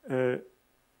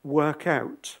work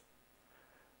out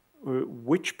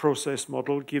which process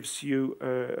model gives you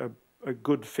a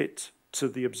good fit to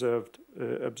the observed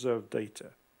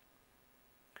data.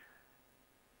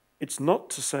 It's not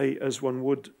to say, as one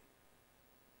would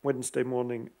Wednesday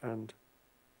morning and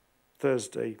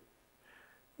Thursday,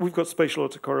 we've got spatial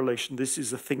autocorrelation. This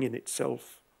is a thing in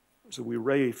itself. So we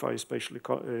reify spatial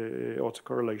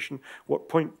autocorrelation. What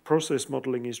point process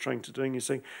modeling is trying to do is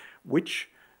saying which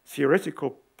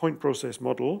theoretical point process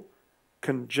model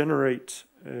can generate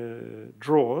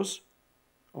draws,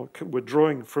 or we're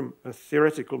drawing from a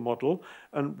theoretical model,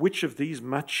 and which of these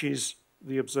matches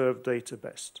the observed data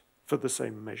best for the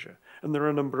same measure. And there are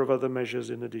a number of other measures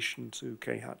in addition to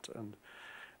K-hat and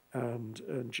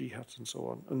G-hat and so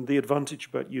on. And the advantage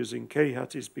about using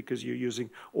K-hat is because you're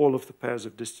using all of the pairs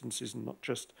of distances and not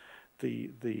just the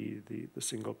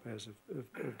single pairs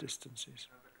of distances.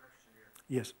 I have a question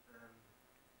here. Yes.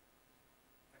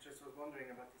 I just was wondering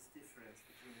about this difference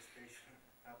between the spatial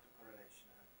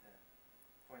autocorrelation and the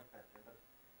point pattern. But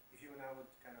if you now would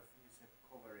kind of use a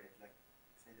covariate, like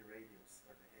say the radius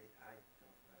or the height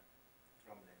of the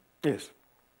drumlin. Yes.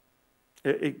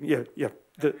 Yeah.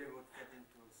 We would get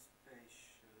into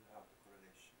spatial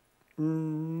autocorrelation.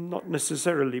 Not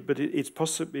necessarily, but it's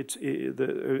possible. It's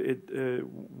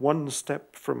one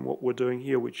step from what we're doing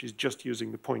here, which is just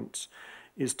using the points,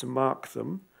 is to mark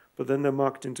them. But then they're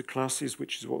marked into classes,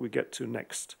 which is what we get to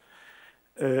next.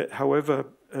 However,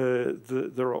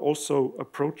 there are also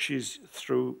approaches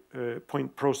through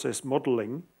point process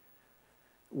modeling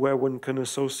where one can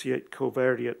associate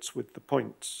covariates with the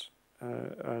points.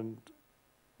 And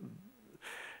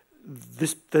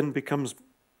this then becomes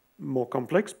more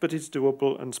complex, but it's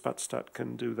doable, and SpatStat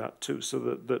can do that too, so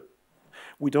that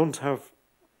we don't have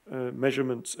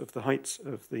measurements of the heights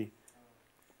of the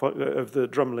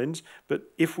drumlins, but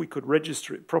if we could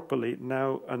register it properly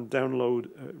now and download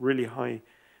really high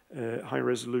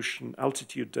resolution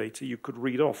altitude data, you could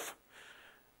read off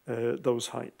those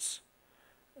heights.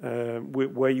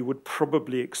 where you would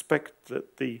probably expect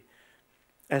that the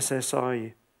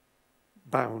SSI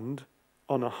bound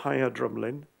on a higher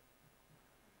drumlin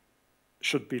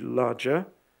should be larger,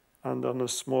 and on a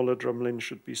smaller drumlin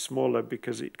should be smaller,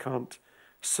 because it can't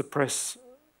suppress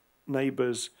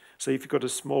neighbors. So if you've got a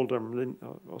small drumlin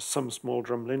or some small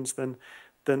drumlins, then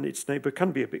its neighbor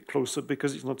can be a bit closer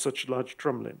because it's not such a large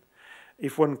drumlin.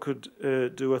 If one could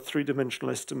do a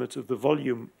three-dimensional estimate of the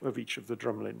volume of each of the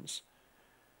drumlins,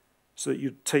 so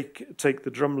you take the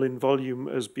drumlin volume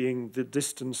as being the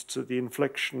distance to the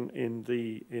inflection in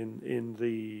the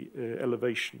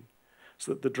elevation,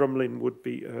 so that the drumlin would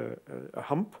be a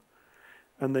hump,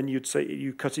 and then you'd say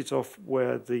you cut it off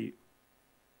where the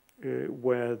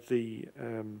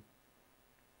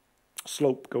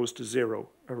slope goes to zero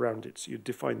around it. So you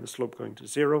define the slope going to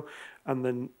zero, and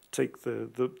then take the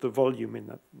volume in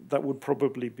that. That would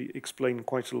probably explain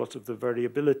quite a lot of the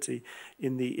variability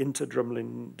in the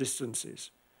interdrumlin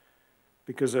distances,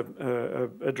 because a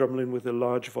drumlin with a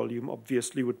large volume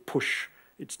obviously would push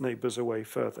its neighbors away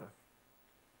further.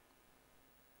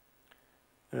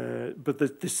 But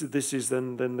this is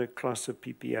then the class of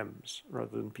PPMs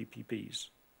rather than PPPs.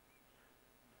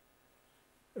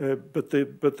 But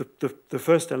the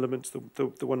first element,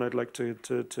 the one I'd like to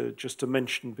just to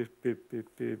mention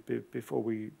before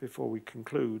we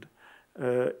conclude,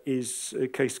 is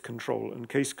case control. And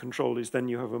case control is then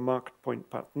you have a marked point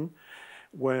pattern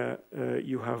where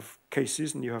you have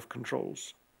cases and you have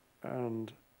controls,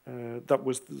 and that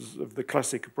was the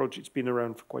classic approach. It's been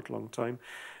around for quite a long time,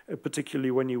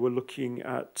 particularly when you were looking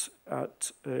at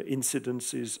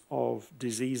incidences of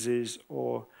diseases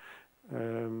or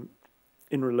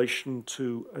in relation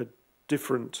to a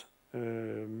different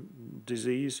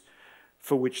disease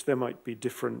for which there might be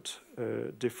different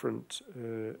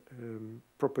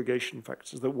propagation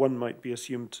factors, that one might be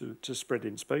assumed to spread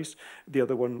in space, the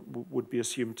other one would be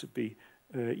assumed to be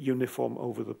uniform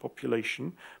over the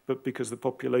population, but because the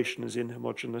population is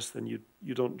inhomogeneous, then you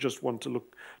don't just want to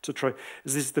look to try.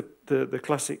 This is the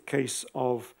classic case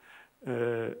of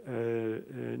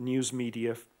news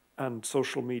media and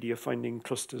social media finding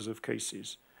clusters of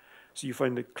cases. So you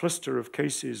find a cluster of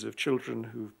cases of children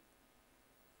who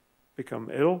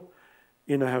become ill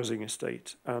in a housing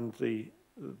estate, and the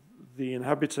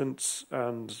inhabitants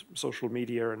and social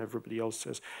media and everybody else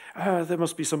says, there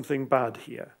must be something bad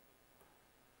here.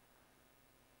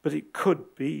 But it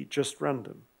could be just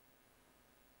random.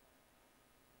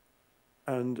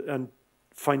 And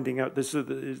finding out this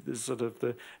is sort of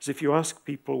as if you ask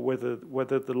people whether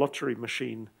the lottery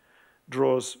machine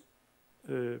draws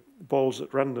balls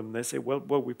at random, they say, well,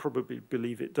 we probably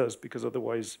believe it does, because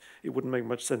otherwise it wouldn't make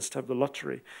much sense to have the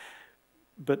lottery.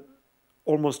 But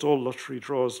almost all lottery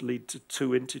draws lead to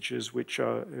two integers which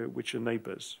are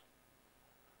neighbors.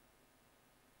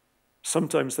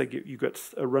 Sometimes you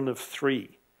get a run of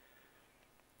 3.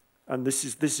 And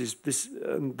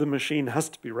the machine has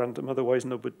to be random, otherwise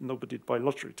nobody'd buy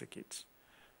lottery tickets.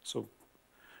 So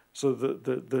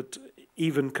that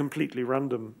even completely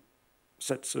random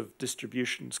sets of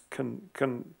distributions can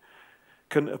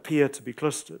appear to be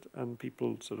clustered, and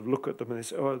people sort of look at them and they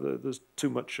say, oh, there's too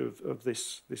much of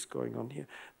this going on here.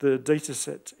 The data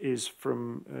set is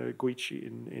from Guiqi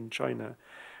in China,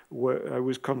 where I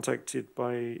was contacted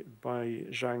by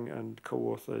Zhang and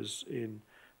co-authors in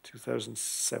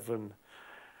 2007,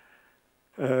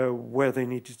 where they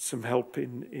needed some help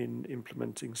in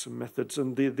implementing some methods.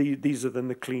 And these are then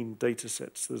the clean data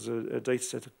sets. There's a data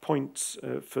set of points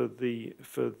for the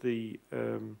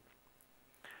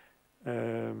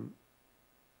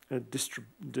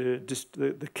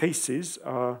cases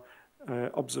are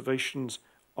observations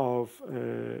of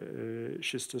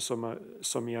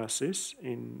schistosomiasis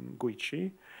in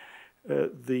Guiqi.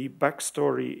 The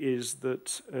backstory is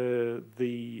that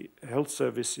the health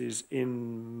services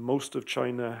in most of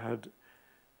China had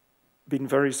been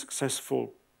very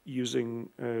successful using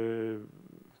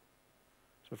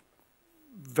sort of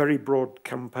very broad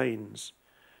campaigns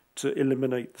to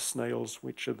eliminate the snails,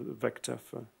 which are the vector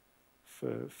for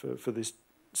this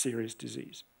serious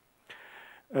disease.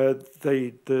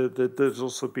 There's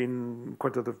also been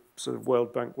quite a lot of sort of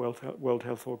World Bank, World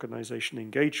Health Organization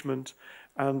engagement,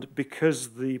 and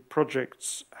because the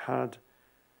projects had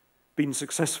been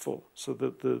successful, so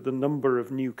that the number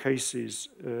of new cases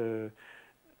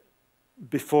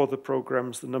before the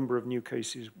programs, the number of new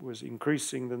cases was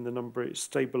increasing, then the number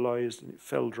stabilized and it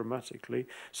fell dramatically,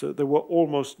 so there were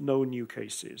almost no new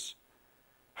cases.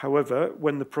 However,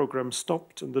 when the program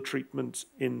stopped and the treatments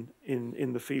in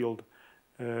the field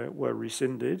were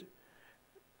rescinded,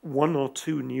 1 or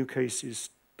 2 new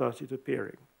cases started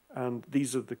appearing. And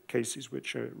these are the cases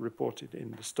which are reported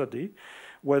in the study,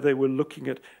 where they were looking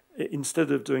at,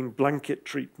 instead of doing blanket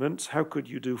treatments, how could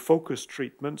you do focused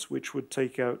treatments which would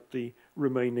take out the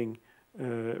remaining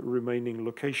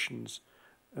locations,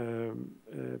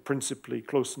 principally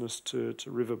closeness to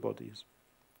river bodies.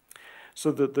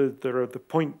 So that there are the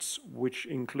points which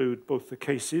include both the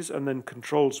cases and then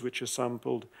controls which are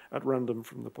sampled at random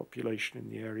from the population in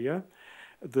the area.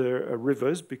 There are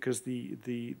rivers because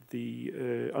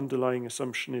the underlying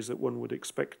assumption is that one would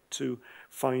expect to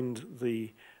find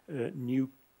the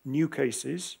new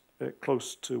cases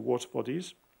close to water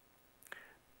bodies,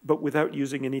 but without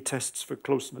using any tests for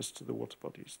closeness to the water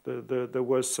bodies. There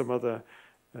was some other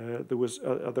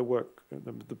other work.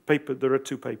 The paper, there are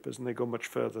two papers, and they go much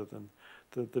further than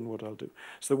what I'll do.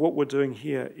 So what we're doing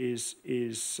here is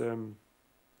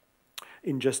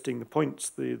ingesting the points,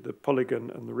 the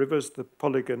polygon and the rivers. The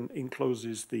polygon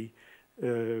encloses the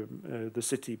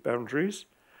city boundaries,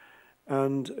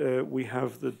 and we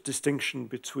have the distinction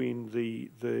between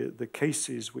the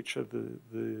cases, which are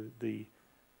the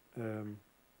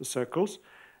circles,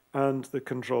 and the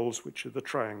controls, which are the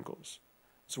triangles.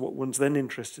 So what one's then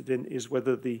interested in is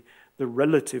whether the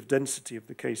relative density of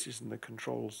the cases and the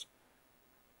controls,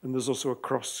 and there's also a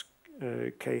cross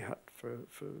k-hat for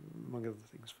among other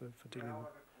things for dealing with.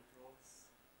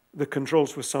 The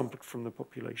controls were sampled from the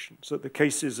population. So the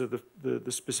cases are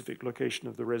the specific location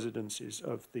of the residences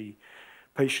of the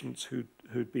patients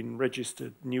who'd been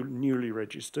registered, newly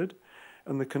registered,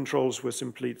 and the controls were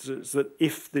simply that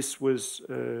if this was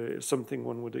something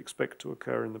one would expect to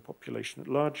occur in the population at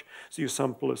large, so you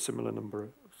sample a similar number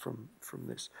from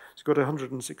this. So you've got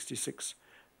 166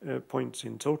 points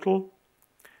in total,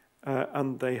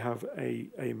 and they have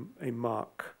a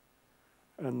mark.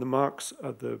 And the marks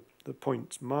are the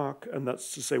points mark, and that's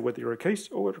to say whether you're a case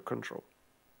or a control.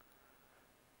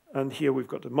 And here we've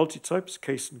got the multi-types,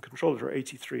 case and control. There are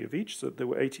 83 of each, so there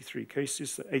were 83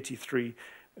 cases, 83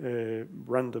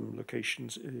 random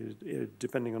locations,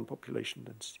 depending on population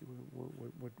density,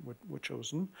 were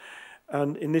chosen.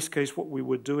 And in this case, what we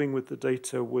were doing with the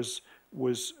data was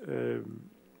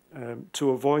to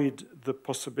avoid the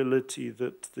possibility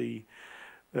that the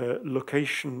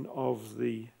location of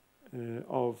the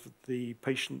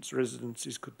patient's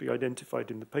residencies could be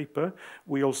identified in the paper.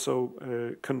 We also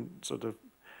can sort of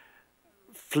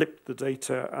flipped the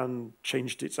data and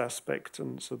changed its aspect,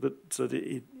 and so that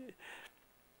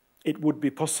it would be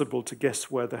possible to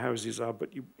guess where the houses are, but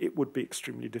it would be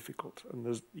extremely difficult,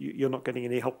 and you're not getting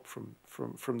any help from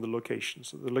the locations.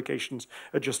 So the locations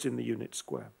are just in the unit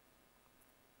square.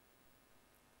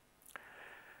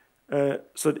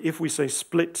 So if we say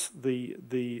split the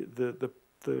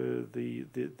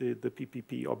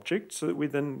PPP object, so that we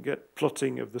then get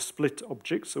plotting of the split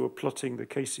object, so we're plotting the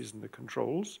cases and the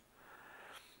controls.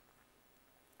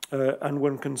 And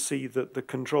one can see that the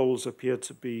controls appear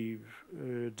to be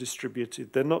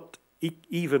distributed. They're not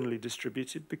evenly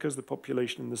distributed because the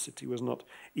population in the city was not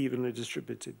evenly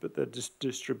distributed, but they're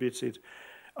distributed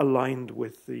aligned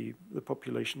with the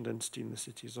population density in the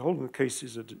city as a whole, and the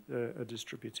cases are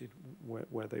distributed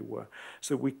where they were.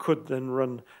 So we could then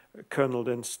run kernel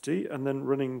density, and then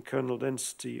running kernel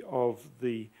density of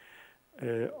the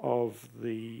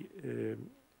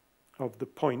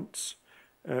points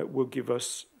will give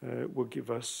us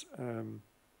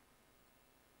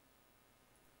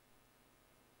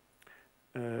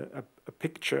a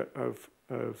picture of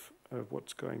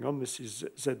what's going on. This is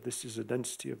Z. This is a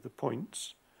density of the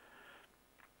points.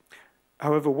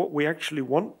 However, what we actually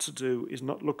want to do is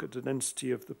not look at the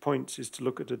density of the points, is to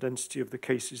look at the density of the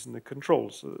cases and the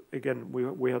controls. So again, we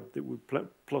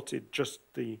plotted just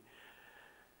the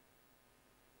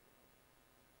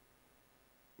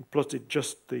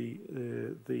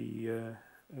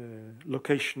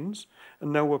locations,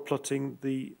 and now we're plotting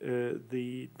the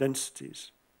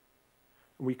densities.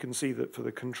 We can see that for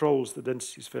the controls, the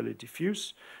density is fairly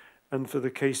diffuse, and for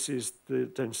the cases, the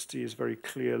density is very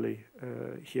clearly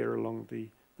here along the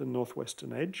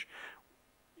northwestern edge.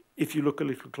 If you look a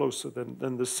little closer,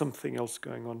 then there's something else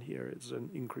going on here. It's an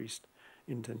increased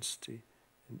intensity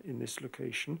in this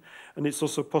location. And it's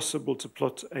also possible to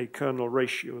plot a kernel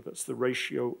ratio. That's the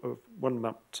ratio of one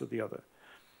map to the other,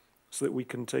 so that we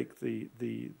can take the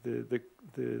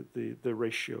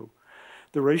ratio.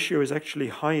 The ratio is actually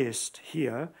highest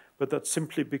here, but that's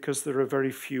simply because there are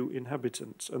very few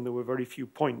inhabitants and there were very few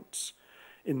points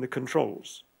in the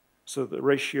controls. So the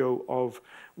ratio of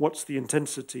what's the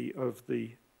intensity of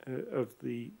the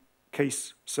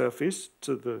case surface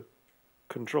to the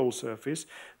control surface,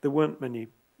 there weren't the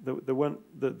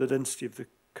density of the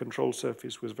control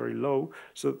surface was very low,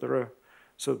 so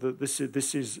So this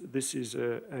is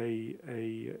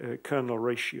a kernel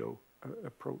ratio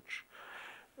approach,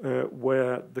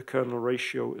 where the kernel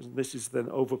ratio this is then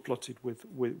overplotted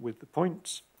with the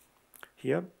points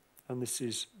here, and this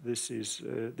is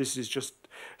just,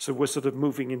 so we're sort of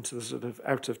moving into the sort of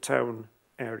out of town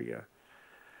area.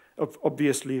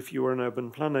 Obviously, if you were an urban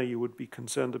planner, you would be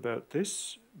concerned about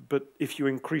this, but if you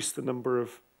increase the number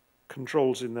of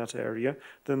controls in that area,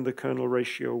 then the kernel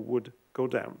ratio would go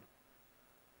down.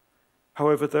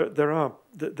 However,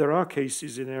 there are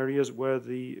cases in areas where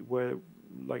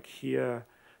like here,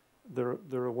 there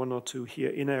are one or two here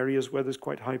in areas where there's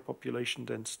quite high population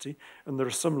density, and there are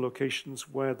some locations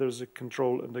where there's a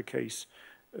control and a case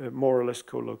more or less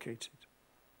co-located.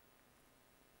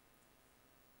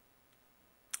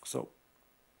 So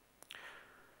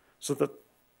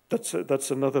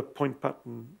that's another point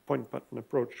pattern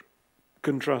approach,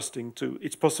 contrasting to,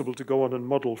 it's possible to go on and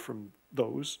model from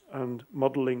those, and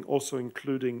modeling also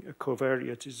including a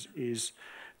covariate is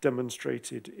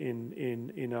demonstrated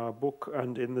in our book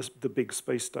and in the big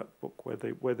SpaceStat book,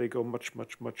 where they go much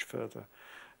further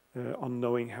on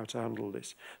knowing how to handle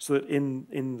this. So that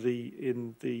in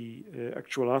the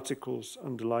actual articles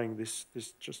underlying this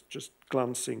just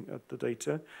glancing at the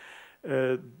data,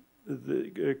 the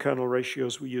kernel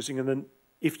ratios we're using, and then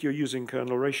if you're using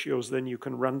kernel ratios, then you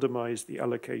can randomize the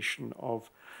allocation of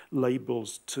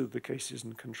labels to the cases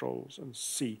and controls and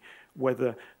see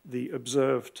whether the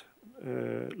observed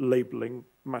labeling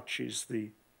matches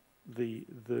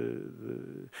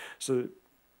so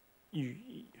you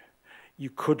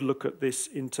could look at this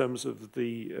in terms of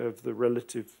the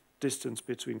relative distance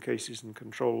between cases and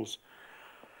controls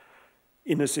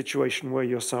in a situation where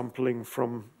you're sampling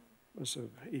from, so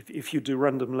if you do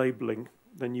random labeling,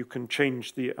 then you can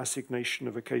change the assignation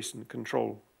of a case and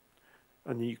control,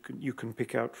 and you can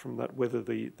pick out from that whether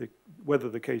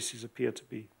the cases appear to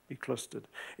be clustered.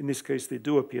 In this case, they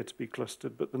do appear to be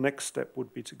clustered, but the next step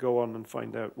would be to go on and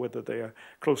find out whether they are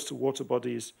close to water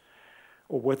bodies,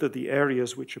 or whether the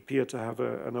areas which appear to have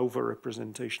an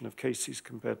overrepresentation of cases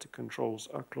compared to controls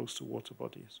are close to water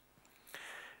bodies.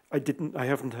 I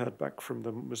haven't heard back from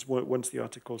them. Once the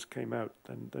articles came out,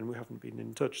 then we haven't been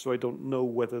in touch. So I don't know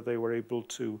whether they were able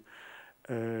to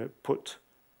put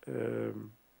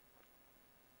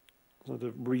sort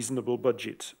of reasonable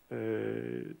budget,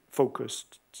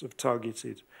 focused, sort of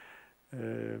targeted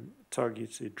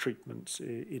treatments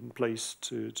in place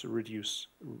to reduce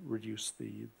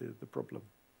the problem.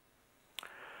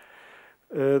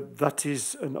 That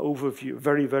is an overview,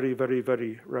 very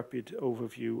rapid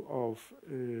overview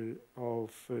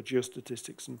of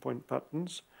geostatistics and point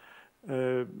patterns.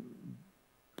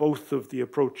 Both of the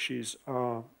approaches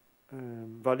are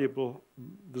valuable.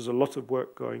 There's a lot of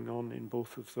work going on in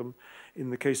both of them. In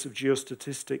the case of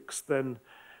geostatistics, then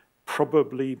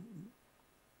probably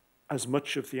as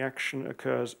much of the action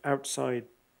occurs outside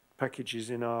packages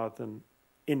in R than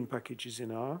in packages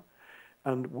in R.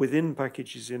 And within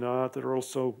packages in R, there are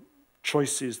also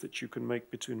choices that you can make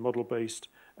between model-based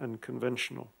and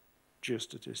conventional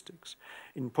geostatistics.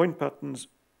 In point patterns,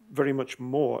 very much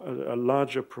more, a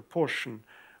larger proportion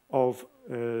of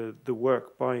the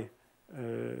work by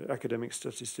academic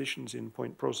statisticians in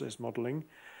point process modeling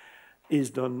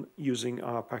is done using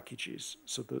R packages,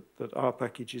 so that R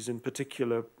packages, in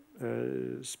particular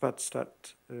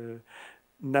SpatStat,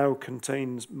 now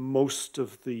contains most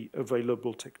of the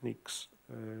available techniques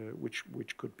which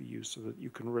could be used, so that you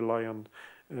can rely on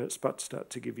SpatStat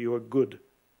to give you a good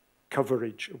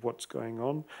coverage of what's going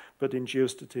on. But in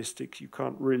geostatistics, you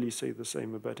can't really say the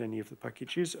same about any of the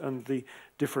packages, and the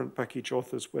different package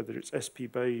authors, whether it's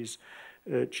SPBase,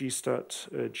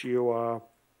 GStat, GOR,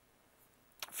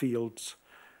 Fields.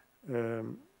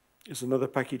 There's another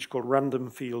package called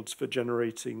Random Fields for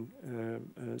generating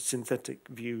synthetic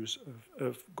views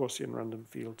of Gaussian random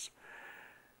fields.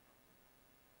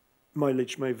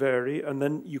 Mileage may vary, and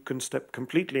then you can step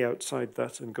completely outside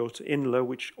that and go to INLA,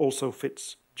 which also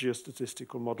fits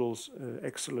geostatistical models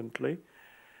excellently,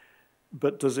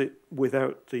 but does it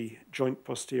without the joint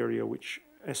posterior, which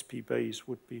SPBase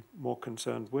would be more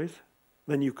concerned with.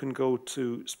 Then you can go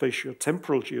to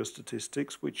spatiotemporal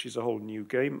geostatistics, which is a whole new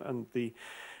game, and the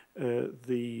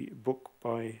book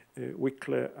by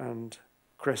Wickler and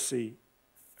Cressy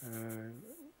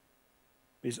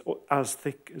is as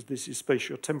thick as this is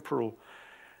spatiotemporal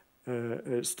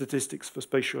statistics for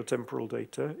spatiotemporal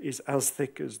data, is as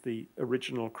thick as the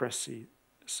original Cressy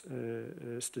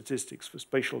statistics for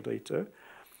spatial data.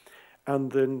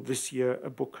 And then this year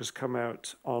a book has come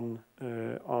out on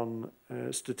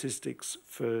statistics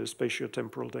for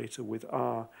spatiotemporal data with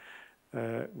R,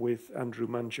 with Andrew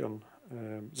Manjon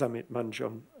Zamit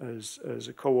Manjan as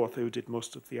a co-author who did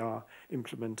most of the R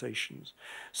implementations.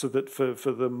 So that for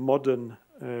the modern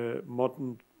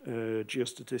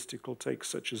geostatistical takes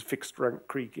such as fixed rank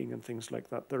kriging and things like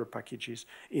that, there are packages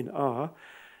in R.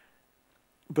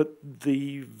 But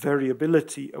the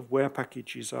variability of where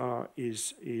packages are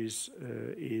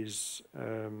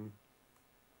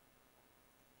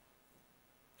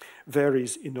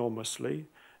varies enormously.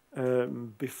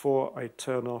 Before I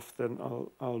turn off, then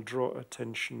I'll draw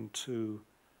attention to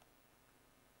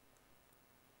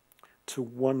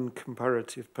one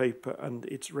comparative paper and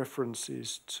its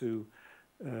references to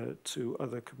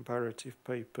other comparative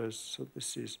papers. So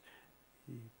this is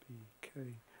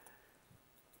EBK.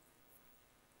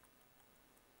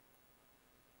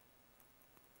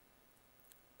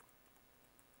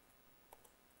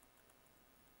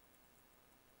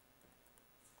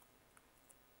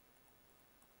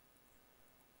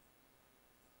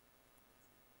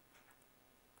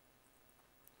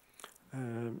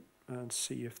 And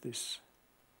see if this.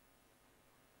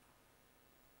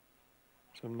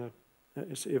 So I'm not.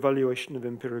 It's Evaluation of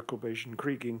Empirical Bayesian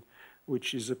Kriging,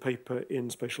 which is a paper in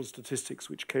Spatial Statistics,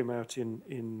 which came out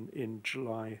in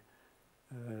July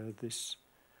this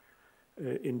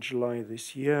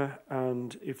year.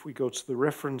 And if we go to the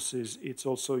references, it's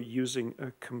also using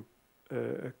a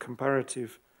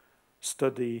comparative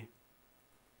study.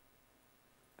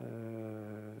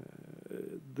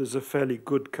 There's a fairly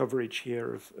good coverage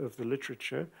here of the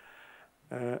literature,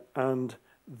 and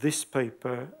this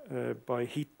paper by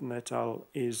Heaton et al.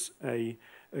 Is a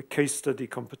case study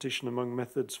competition among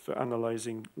methods for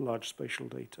analyzing large spatial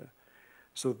data.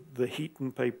 So the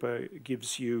Heaton paper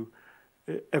gives you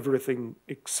everything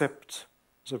except,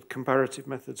 sort of comparative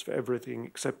methods for everything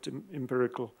except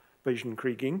empirical Bayesian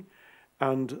kriging,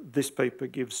 and this paper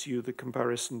gives you the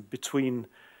comparison between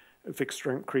fixed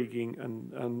rank kriging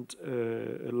and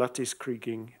lattice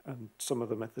kriging and some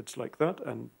other methods like that,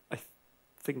 and I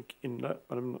think inlet,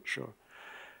 but I'm not sure.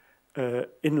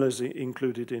 Inler's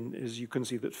included in, as you can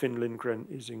see that Finn Lindgren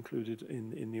is included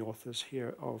in the authors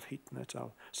here of Heaton et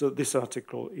al. So this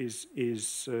article is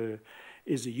a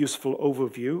useful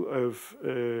overview of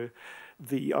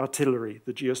the artillery,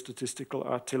 the geostatistical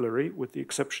artillery, with the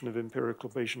exception of empirical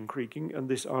Bayesian kriging, and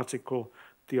this article,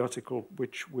 the article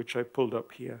which I pulled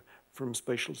up here from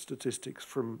Spatial Statistics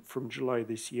from July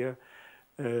this year,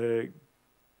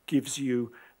 gives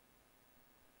you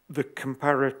the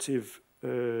comparative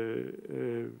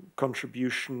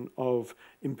contribution of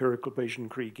empirical Bayesian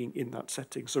kriging in that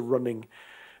setting. So running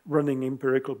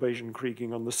empirical Bayesian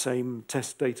kriging on the same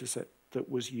test data set that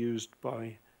was used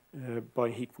by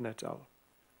Heaton et al.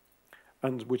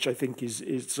 And which I think is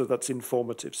so that's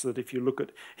informative, so that if you look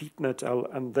at Heaton et al.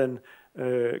 And then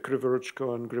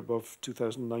Krivoruchko and Gribov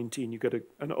 2019, you get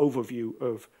an overview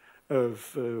of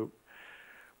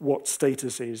what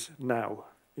status is now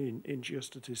in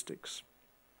geostatistics.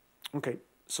 Okay,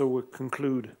 so we'll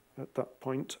conclude at that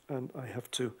point, and I have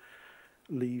to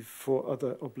leave for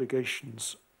other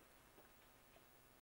obligations.